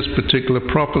 And in this particular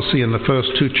prophecy, in the first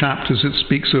 2 chapters, it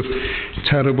speaks of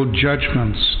terrible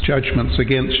judgments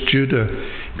against Judah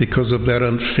because of their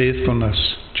unfaithfulness,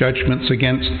 judgments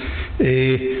against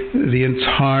the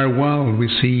entire world. We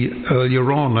see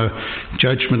earlier on a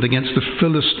judgment against the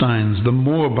Philistines, the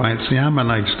Moabites, the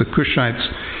Ammonites, the Cushites,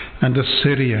 and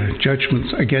Assyria,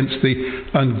 judgments against the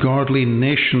ungodly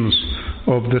nations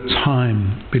of the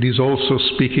time. But he's also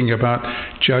speaking about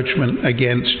judgment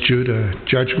against Judah,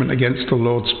 judgment against the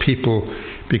Lord's people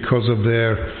because of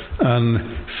their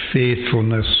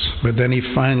unfaithfulness. But then he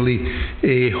finally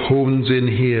hones in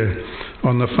here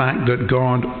on the fact that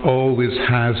God always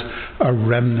has a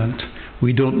remnant.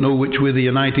 We don't know which way the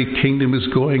United Kingdom is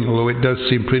going, although it does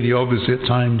seem pretty obvious at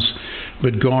times.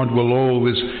 But God will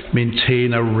always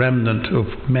maintain a remnant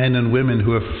of men and women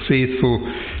who are faithful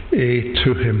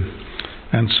to him.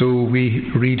 And so we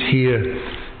read here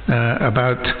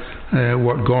about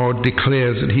what God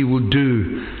declares that he will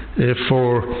do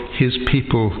for his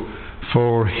people,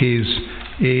 for his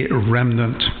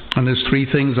remnant. And there's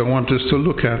 3 things I want us to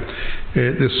look at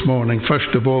this morning.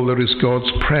 First of all, there is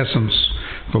God's presence.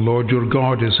 The Lord your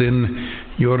God is in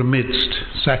your midst.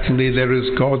 Secondly, there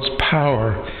is God's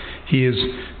power. He is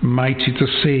mighty to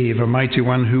save, a mighty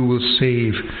one who will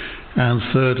save. And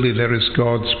thirdly, there is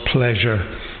God's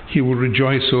pleasure. He will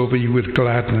rejoice over you with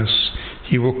gladness.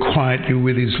 He will quiet you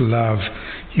with his love.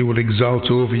 He will exult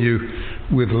over you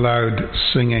with loud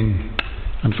singing.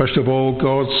 And first of all,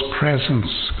 God's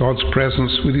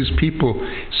presence with his people.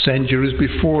 Centuries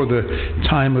before the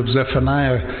time of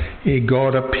Zephaniah,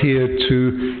 God appeared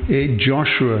to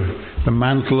Joshua. The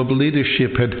mantle of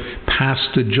leadership had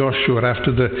passed to Joshua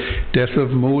after the death of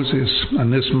Moses,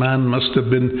 and this man must have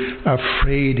been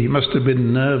afraid. He must have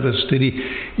been nervous.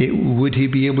 Would he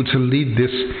be able to lead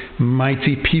this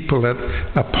mighty people at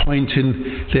a point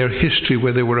in their history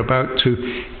where they were about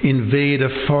to invade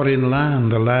a foreign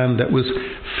land, a land that was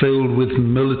filled with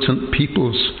militant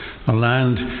peoples, a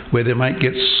land where they might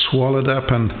get swallowed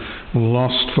up and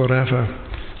lost forever?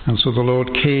 And so the Lord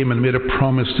came and made a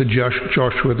promise to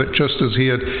Joshua that just as he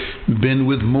had been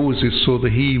with Moses, so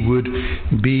that he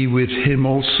would be with him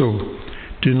also.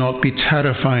 Do not be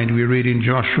terrified, we read in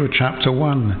Joshua chapter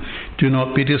 1. Do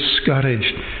not be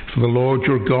discouraged, for the Lord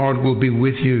your God will be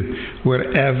with you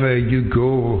wherever you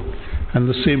go. And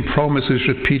the same promise is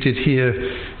repeated here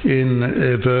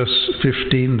in verse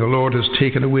 15. The Lord has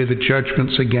taken away the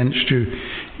judgments against you.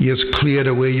 He has cleared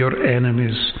away your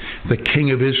enemies. The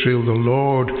King of Israel, the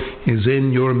Lord, is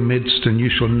in your midst, and you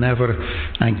shall never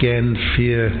again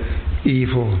fear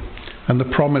evil. And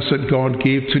the promise that God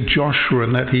gave to Joshua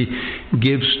and that he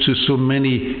gives to so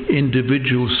many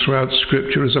individuals throughout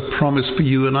Scripture is a promise for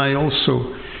you and I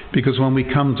also. Because when we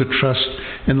come to trust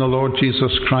in the Lord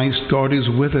Jesus Christ, God is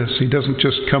with us. He doesn't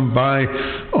just come by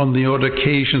on the odd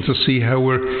occasion to see how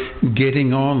we're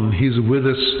getting on. He's with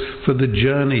us for the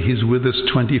journey. He's with us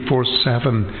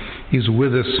 24/7. He's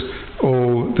with us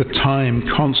all the time,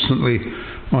 constantly,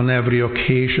 on every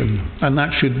occasion. And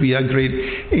that should be a great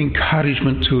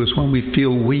encouragement to us when we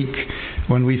feel weak,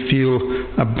 when we feel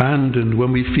abandoned,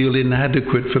 when we feel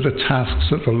inadequate for the tasks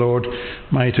that the Lord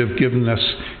might have given us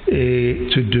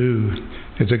to do.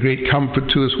 It's a great comfort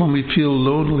to us when we feel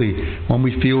lonely, when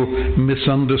we feel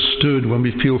misunderstood, when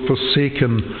we feel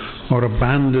forsaken or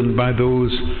abandoned by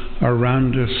those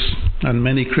around us. And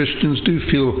many Christians do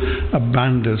feel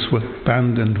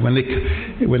abandoned. When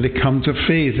they come to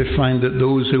faith, they find that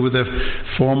those who were their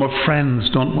former friends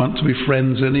don't want to be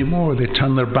friends anymore. They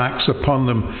turn their backs upon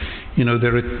them.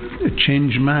 They're a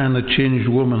changed man, a changed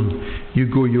woman. You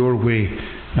go your way,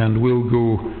 and we'll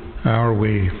go our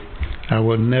way. I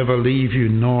will never leave you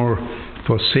nor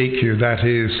forsake you. That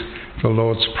is the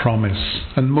Lord's promise.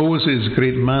 And Moses,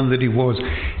 great man that he was,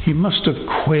 he must have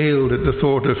quailed at the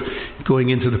thought of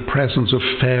going into the presence of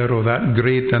Pharaoh, that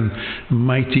great and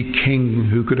mighty king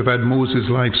who could have had Moses'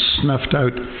 life snuffed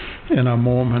out in a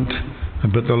moment.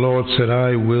 But the Lord said,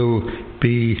 I will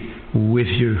be with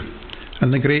you.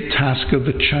 And the great task of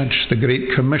the church, the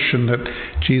great commission that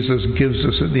Jesus gives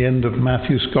us at the end of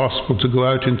Matthew's Gospel, to go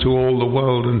out into all the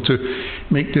world and to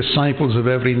make disciples of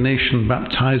every nation,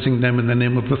 baptizing them in the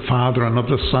name of the Father and of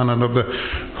the Son and of the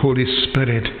Holy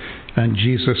Spirit. And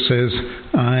Jesus says,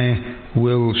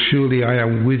 surely I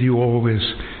am with you always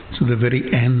to the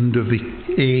very end of the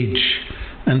age.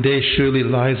 And there surely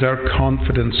lies our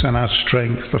confidence and our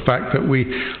strength, the fact that we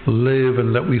live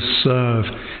and that we serve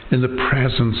in the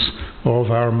presence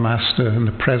of our Master, in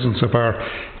the presence of our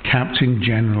Captain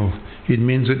General. It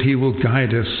means that he will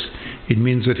guide us. It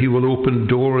means that he will open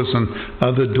doors and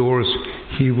other doors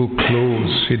he will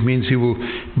close. It means he will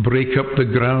break up the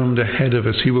ground ahead of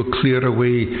us. He will clear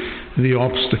away the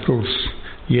obstacles.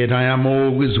 Yet I am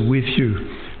always with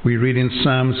you. We read in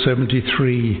Psalm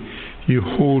 73, you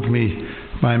hold me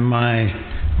by my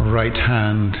right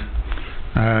hand.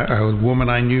 A woman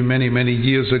I knew many, many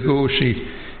years ago, she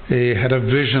had a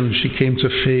vision. She came to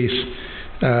faith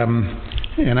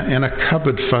in a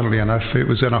cupboard, funnily enough. It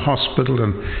was in a hospital,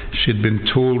 and she'd been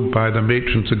told by the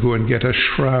matron to go and get a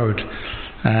shroud.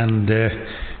 And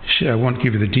I won't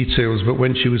give you the details, but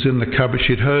when she was in the cupboard,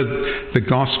 she'd heard the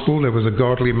gospel. There was a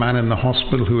godly man in the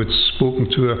hospital who had spoken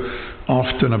to her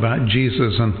often about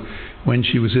Jesus, and when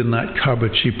she was in that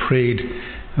cupboard, she prayed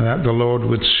that the Lord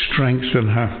would strengthen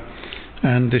her.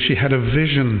 And she had a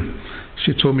vision.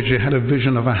 She told me she had a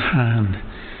vision of a hand.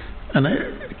 And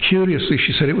curiously,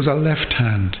 she said it was a left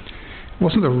hand. It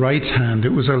wasn't a right hand, it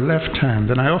was a left hand.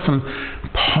 And I often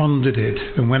pondered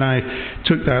it. And when I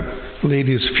took that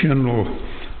lady's funeral,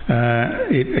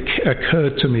 it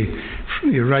occurred to me,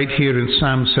 right here in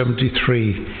Psalm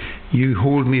 73, you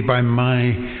hold me by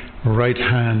my right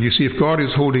hand. You see, if God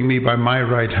is holding me by my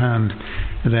right hand,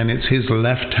 then it's his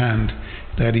left hand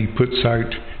that he puts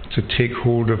out to take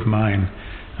hold of mine.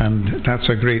 And that's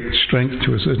a great strength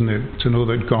to us, isn't it? To know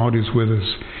that God is with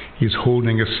us. He's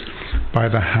holding us by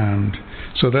the hand.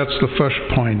 So that's the first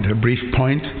point, a brief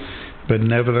point, but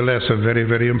nevertheless a very,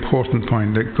 very important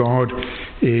point, that God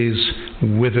is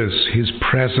with us, his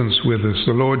presence with us.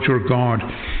 The Lord your God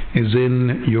is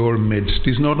in your midst.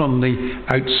 He's not on the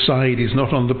outside, he's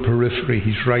not on the periphery,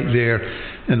 he's right there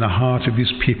in the heart of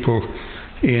his people,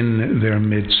 in their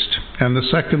midst. And the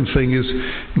second thing is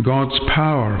God's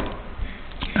power,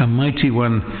 a mighty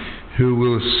one who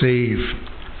will save.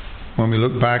 When we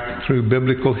look back through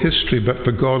biblical history, but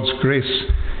for God's grace,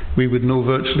 we would know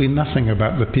virtually nothing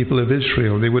about the people of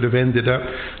Israel. They would have ended up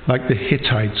like the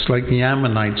Hittites, like the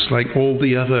Ammonites, like all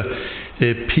the other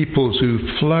peoples who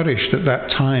flourished at that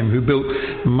time, who built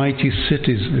mighty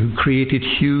cities, who created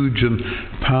huge and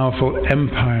powerful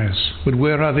empires. But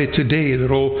where are they today?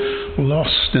 They're all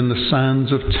lost in the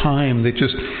sands of time. They're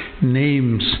just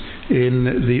names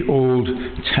in the Old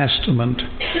Testament.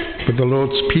 But the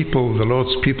Lord's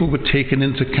people were taken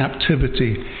into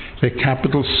captivity. Their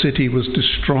capital city was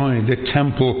destroyed. Their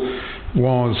temple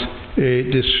was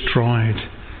destroyed.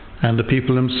 And the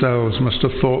people themselves must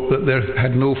have thought that they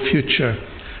had no future.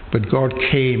 But God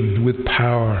came with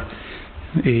power,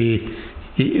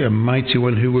 a mighty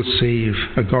one who will save.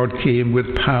 God came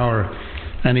with power,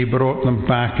 and he brought them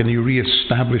back, and he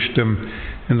re-established them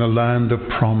in the land of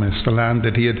promise, the land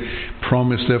that he had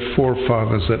promised their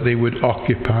forefathers that they would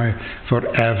occupy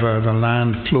forever, the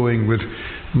land flowing with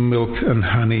milk and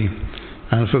honey.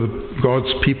 And for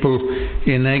God's people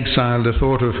in exile, the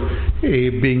thought of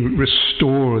being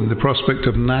restored, the prospect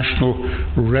of national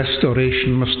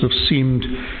restoration must have seemed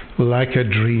like a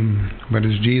dream. But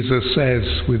as Jesus says,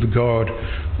 with God,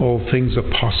 all things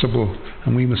are possible.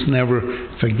 And we must never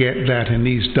forget that in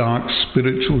these dark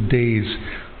spiritual days.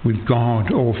 With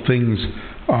God, all things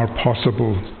are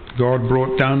possible. God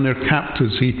brought down their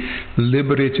captives. He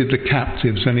liberated the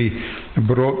captives, and he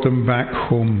brought them back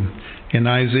home. In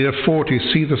Isaiah 40,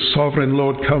 see, the sovereign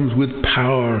Lord comes with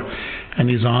power, and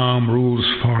his arm rules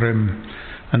for him.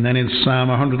 And then in Psalm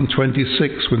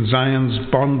 126, when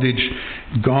Zion's bondage,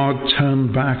 God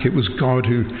turned back. It was God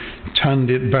who turned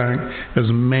it back. As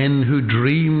men who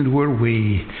dreamed were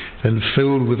we, and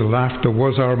filled with laughter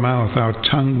was our mouth, our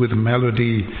tongue with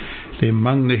melody. They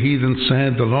among the heathen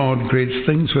said, the Lord great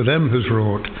things for them has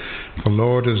wrought. The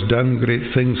Lord has done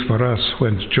great things for us,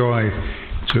 whence joy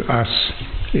to us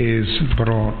is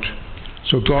brought.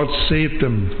 So God saved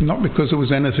them, not because there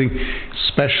was anything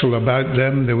special about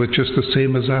them. They were just the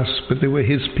same as us, but they were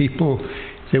his people.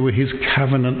 They were his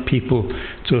covenant people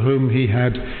to whom he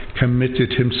had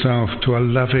committed himself to a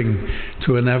loving,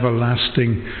 to an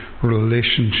everlasting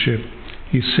relationship.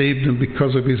 He saved them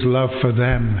because of his love for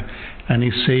them, and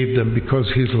he saved them because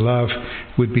his love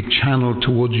would be channeled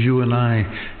towards you and I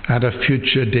at a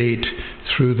future date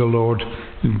through the Lord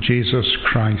Jesus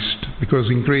Christ. Because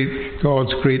in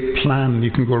God's great plan,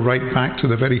 you can go right back to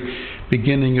the very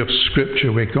beginning of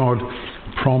Scripture, where God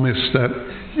promised that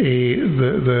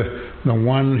the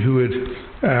one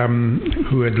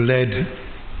who had led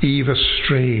Eve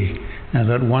astray, and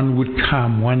that one would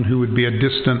come, one who would be a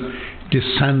distant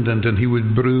descendant, and he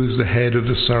would bruise the head of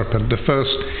the serpent. The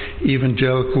first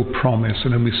evangelical promise.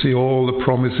 And then we see all the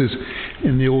promises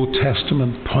in the Old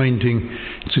Testament pointing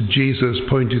to Jesus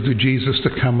to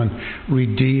come and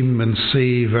redeem and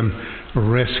save and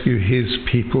rescue his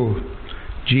people.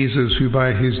 Jesus, who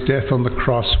by his death on the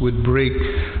cross would break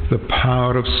the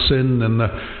power of sin and the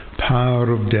power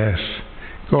of death.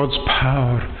 God's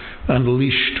power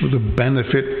unleashed for the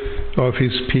benefit of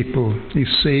his people. He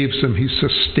saves them, he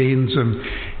sustains them,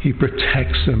 he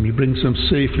protects them, he brings them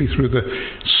safely through the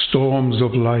storms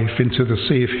of life into the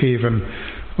safe haven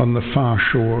on the far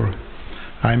shore.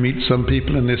 I meet some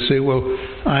people and they say, well,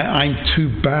 I'm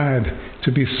too bad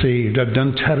to be saved. I've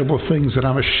done terrible things that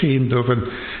I'm ashamed of,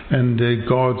 and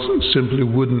God simply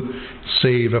wouldn't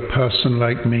save a person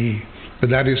like me. But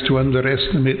that is to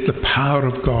underestimate the power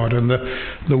of God and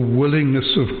the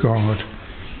willingness of God.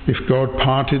 If God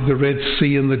parted the Red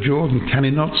Sea and the Jordan, can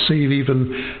he not save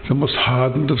even the most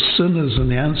hardened of sinners?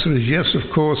 And the answer is yes,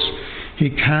 of course, he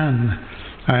can.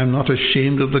 I am not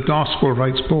ashamed of the gospel,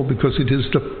 writes Paul, because it is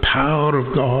the power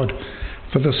of God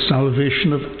for the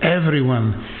salvation of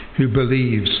everyone who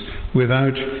believes,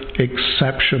 without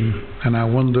exception. And I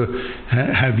wonder,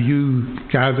 have you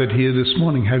gathered here this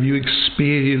morning? Have you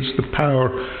experienced the power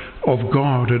of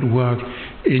God at work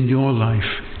in your life,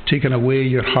 taking away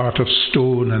your heart of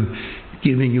stone and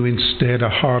giving you instead a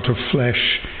heart of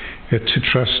flesh to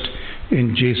trust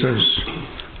in Jesus?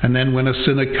 And then when a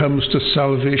sinner comes to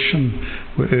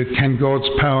salvation, can God's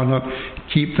power not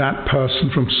keep that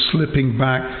person from slipping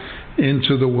back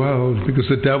into the world? Because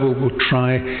the devil will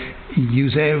try,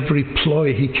 use every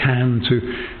ploy he can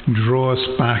to draw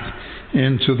us back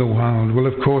into the world. Well,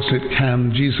 of course it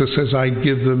can. Jesus says, I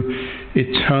give them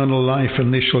eternal life,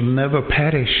 and they shall never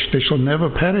perish. They shall never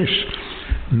perish.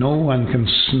 No one can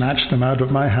snatch them out of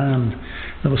my hand.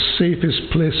 The safest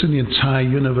place in the entire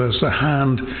universe, the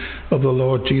hand of the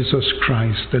Lord Jesus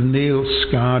Christ, the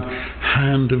nail-scarred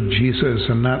hand of Jesus,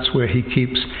 and that's where he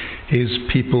keeps his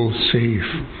people safe.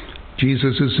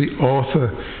 Jesus is the author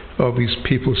of his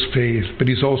people's faith, but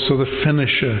he's also the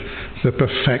finisher, the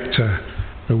perfecter.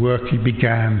 The work he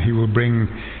began, he will bring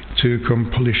to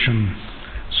completion.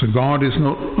 So God is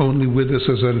not only with us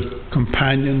as a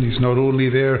companion, he's not only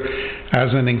there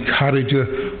as an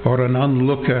encourager or an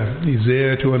onlooker, he's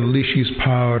there to unleash his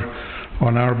power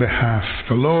on our behalf.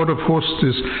 The Lord of hosts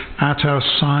is at our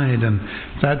side, and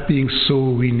that being so,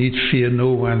 we need fear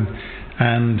no one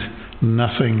and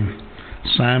nothing.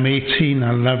 Psalm 18,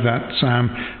 I love that psalm.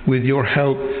 With your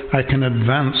help I can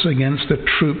advance against a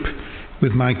troop.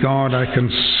 With my God I can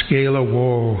scale a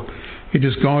wall. It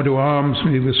is God who arms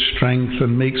me with strength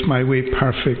and makes my way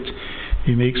perfect.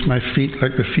 He makes my feet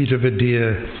like the feet of a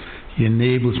deer. He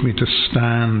enables me to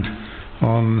stand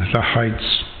on the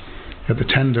heights. At the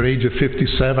tender age of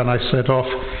 57, I set off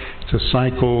to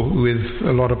cycle with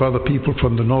a lot of other people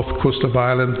from the north coast of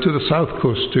Ireland to the south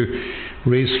coast to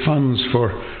raise funds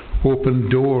for Open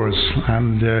Doors.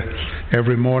 And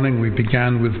every morning we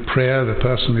began with prayer. The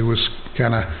person who was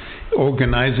kind of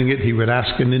organizing it, he would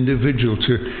ask an individual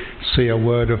to say a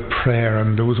word of prayer.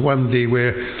 And there was one day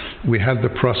where we had the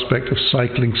prospect of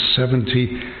cycling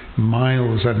 70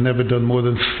 miles. I'd never done more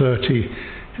than 30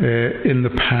 in the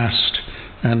past,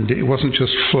 and it wasn't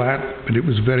just flat, but it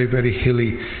was very, very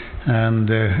hilly. And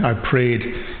I prayed,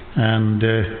 and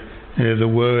the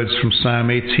words from Psalm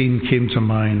 18 came to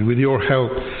mind. With your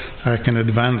help I can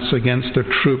advance against a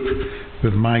troop.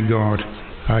 With my God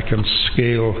I can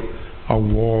scale a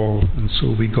wall. And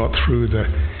so we got through the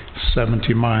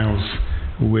 70 miles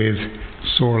with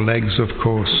sore legs, of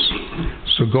course.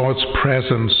 So God's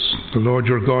presence, the Lord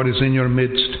your God is in your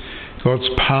midst. God's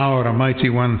power, a mighty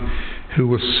one who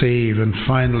will save. And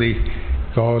finally,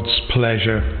 God's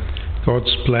pleasure.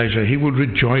 God's pleasure. He will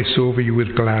rejoice over you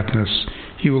with gladness.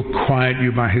 He will quiet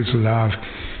you by his love.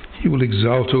 He will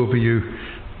exult over you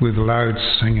with loud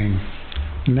singing.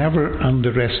 Never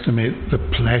underestimate the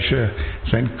pleasure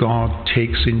that God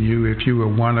takes in you if you are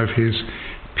one of his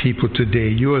people today.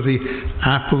 You are the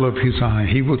apple of his eye.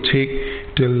 He will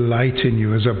take delight in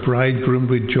you as a bridegroom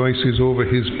rejoices over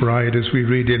his bride, as we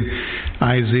read in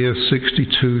Isaiah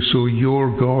 62. So your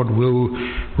God will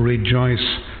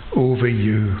rejoice over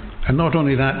you. And not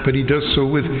only that, but he does so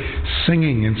with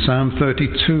singing. In Psalm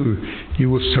 32, you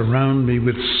will surround me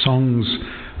with songs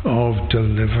of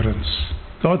deliverance.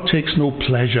 God takes no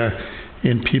pleasure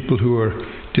in people who are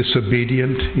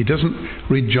disobedient. He doesn't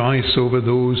rejoice over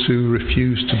those who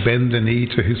refuse to bend the knee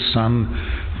to his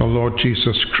Son, the Lord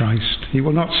Jesus Christ. He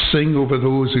will not sing over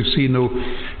those who see no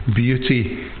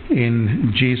beauty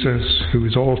in Jesus, who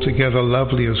is altogether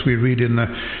lovely, as we read in the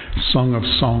Song of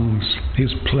Songs.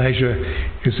 His pleasure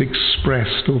is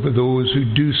expressed over those who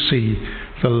do see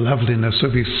the loveliness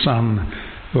of his Son,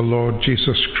 the Lord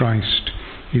Jesus Christ.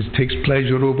 He takes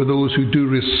pleasure over those who do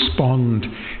respond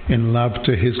in love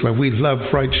to his love. We love,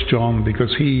 writes John,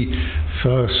 because he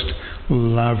first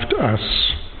loved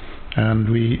us, and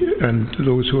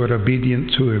those who are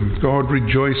obedient to him. God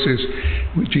rejoices,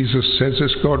 Jesus says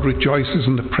this, God rejoices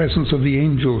in the presence of the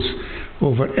angels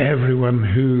over everyone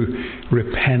who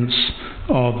repents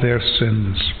of their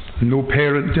sins. No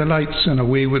parent delights in a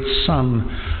wayward son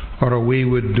or a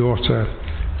wayward daughter,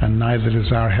 and neither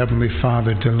does our Heavenly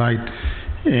Father delight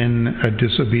in a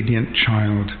disobedient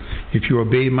child. If you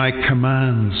obey my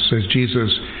commands, says Jesus,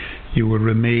 you will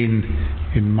remain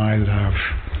in my love.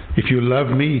 If you love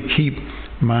me, keep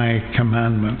my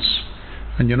commandments.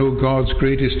 And you know, God's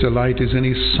greatest delight is in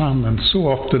his Son. And so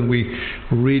often we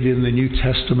read in the New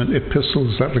Testament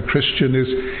epistles that the Christian is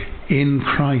in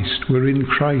Christ. We're in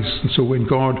Christ. And so when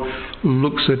God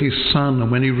looks at his Son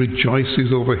and when he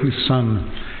rejoices over his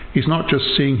Son, he's not just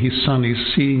seeing his Son,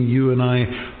 he's seeing you and I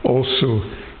also,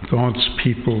 God's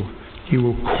people. He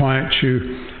will quiet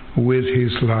you with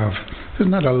his love.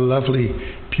 Isn't that a lovely,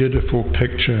 beautiful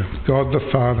picture? God the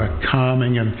Father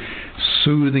calming and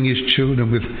soothing his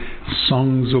children with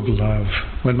songs of love.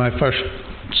 When my first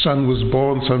son was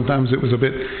born, sometimes it was a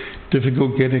bit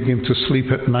difficult getting him to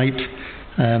sleep at night.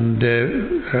 And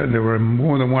there were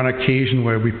more than one occasion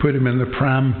where we put him in the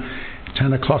pram.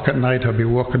 10 o'clock at night, I'd be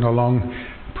walking along,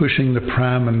 pushing the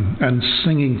pram and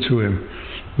singing to him.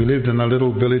 We lived in a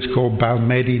little village called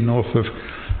Balmedy, north of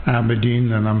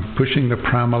Aberdeen, and I'm pushing the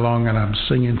pram along and I'm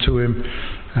singing to him.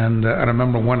 And I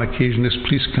remember one occasion this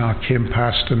police car came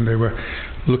past and they were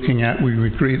looking at me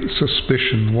with great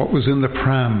suspicion what was in the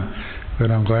pram. But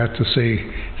I'm glad to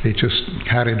say they just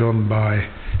carried on by.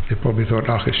 They probably thought,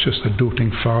 it's just a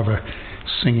doting father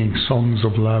singing songs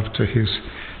of love to his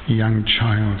young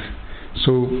child.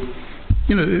 So,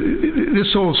 you know,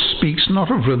 this all speaks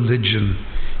not of religion.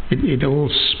 It all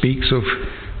speaks of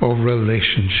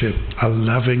relationship, a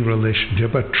loving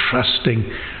relationship, a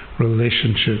trusting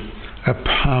relationship, a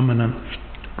permanent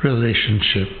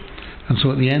relationship. And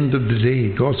so at the end of the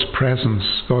day, God's presence,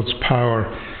 God's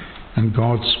power, and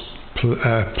God's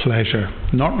pleasure.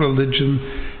 Not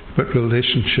religion, but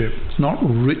relationship. Not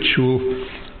ritual,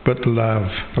 but love.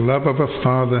 The love of a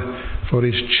father for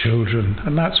his children.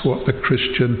 And that's what the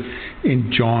Christian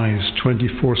enjoys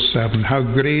 24/7. How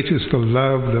great is the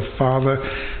love the Father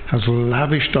has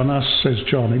lavished on us, says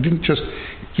John. He didn't just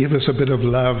give us a bit of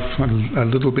love, a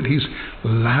little bit. He's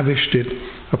lavished it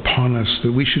upon us,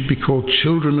 that we should be called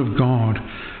children of God.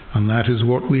 And that is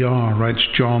what we are, writes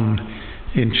John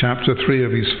in chapter 3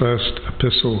 of his first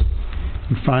epistle.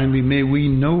 And finally, may we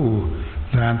know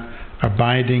that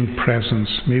abiding presence.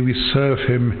 May we serve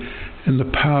him in the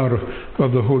power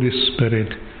of the Holy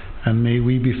Spirit, and may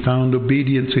we be found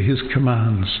obedient to his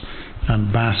commands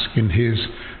and bask in his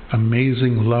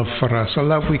amazing love for us, a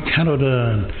love we cannot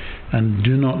earn and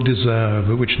do not deserve,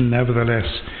 but which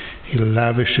nevertheless he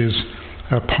lavishes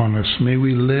upon us. May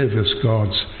we live as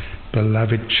God's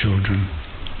beloved children.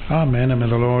 Amen. And may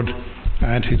the Lord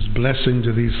add his blessing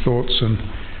to these thoughts and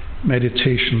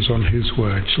meditations on his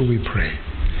word. Shall we pray?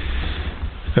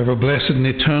 Ever blessed and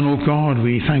eternal God,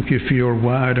 we thank you for your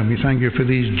word, and we thank you for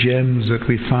these gems that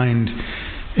we find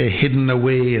hidden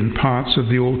away in parts of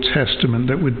the Old Testament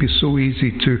that would be so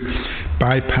easy to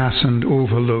bypass and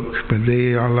overlook, but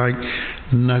they are like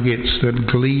nuggets that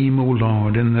gleam, O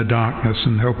Lord, in the darkness,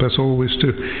 and help us always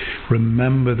to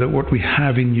remember that what we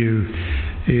have in you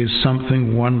is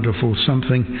something wonderful,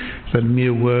 something that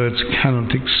mere words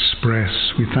cannot express.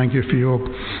 We thank you for your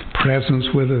presence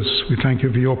with us. We thank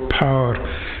you for your power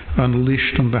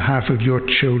unleashed on behalf of your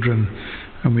children.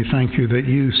 And we thank you that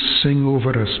you sing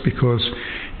over us because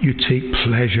you take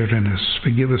pleasure in us.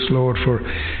 Forgive us, Lord, for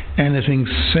anything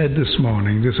said this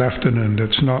morning, this afternoon,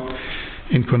 that's not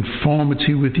in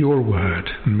conformity with your word.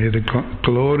 And may the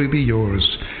glory be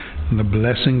yours and the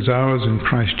blessings ours in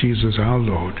Christ Jesus our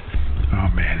Lord.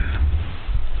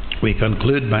 Amen. We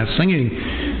conclude by singing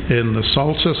in the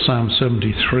Psalter, Psalm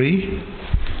 73.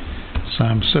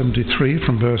 Psalm 73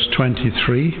 from verse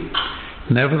 23.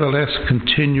 Nevertheless,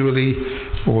 continually,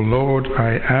 O Lord,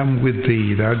 I am with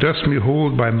thee. Thou dost me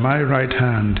hold by my right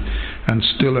hand, and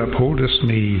still upholdest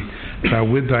me. Thou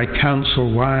with thy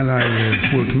counsel while I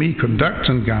live wilt me conduct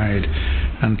and guide,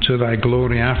 and to thy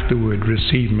glory afterward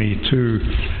receive me to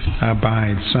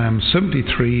abide. Psalm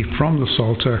 73 from the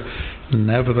Psalter,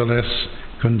 nevertheless,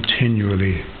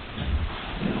 continually.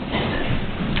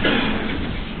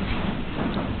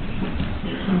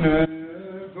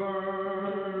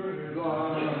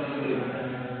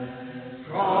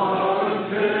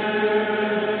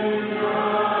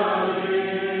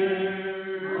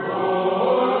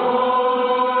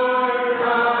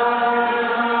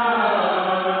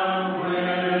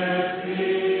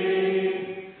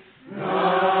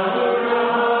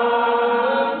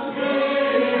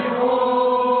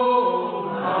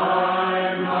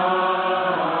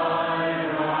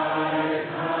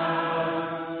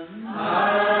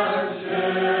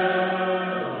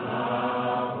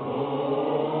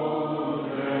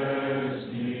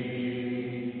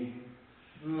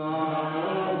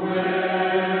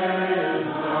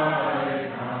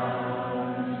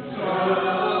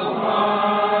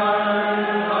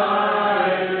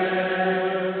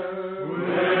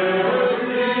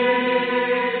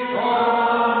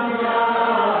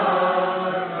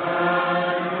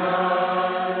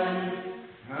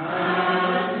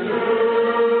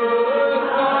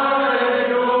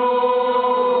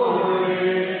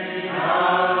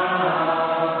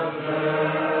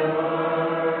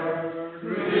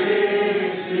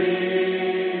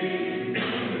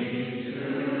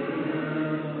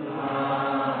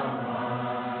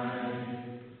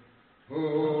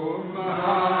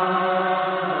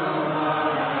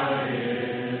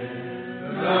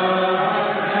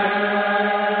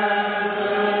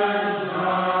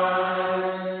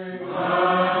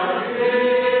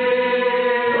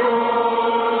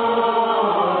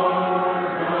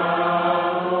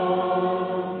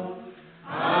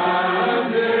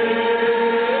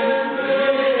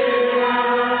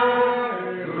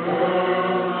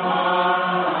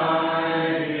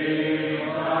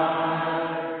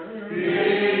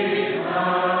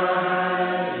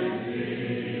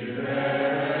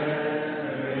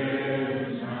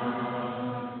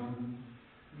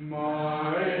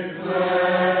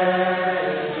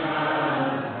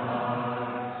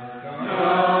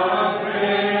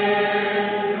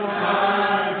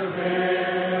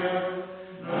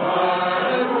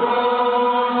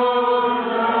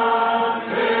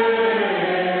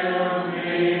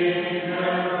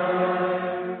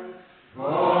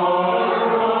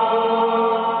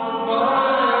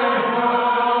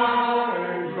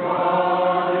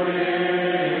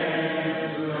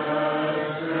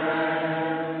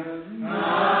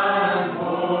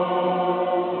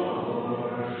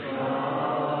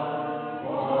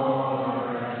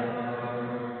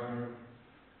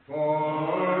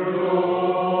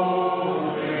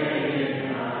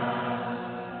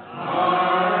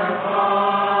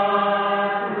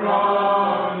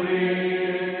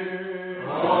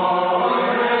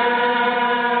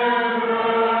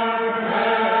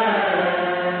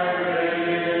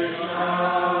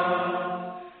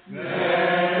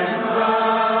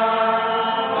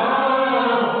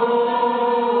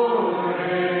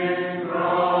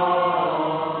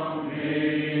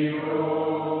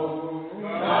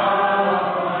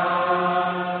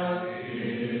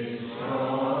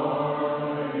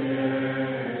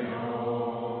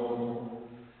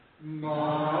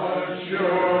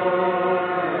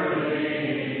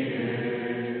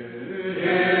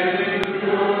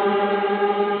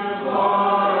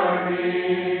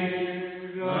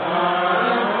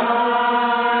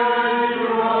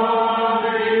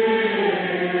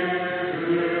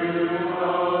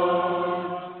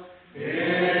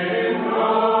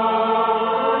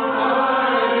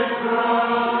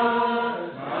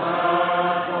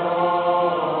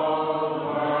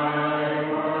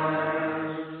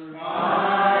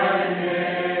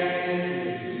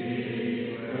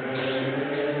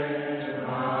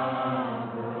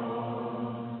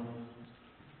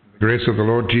 grace of the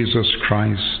Lord Jesus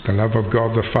Christ, the love of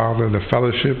God the Father, the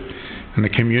fellowship, and the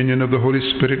communion of the Holy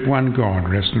Spirit, one God,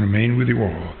 rest and remain with you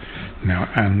all,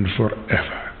 now and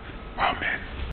forever.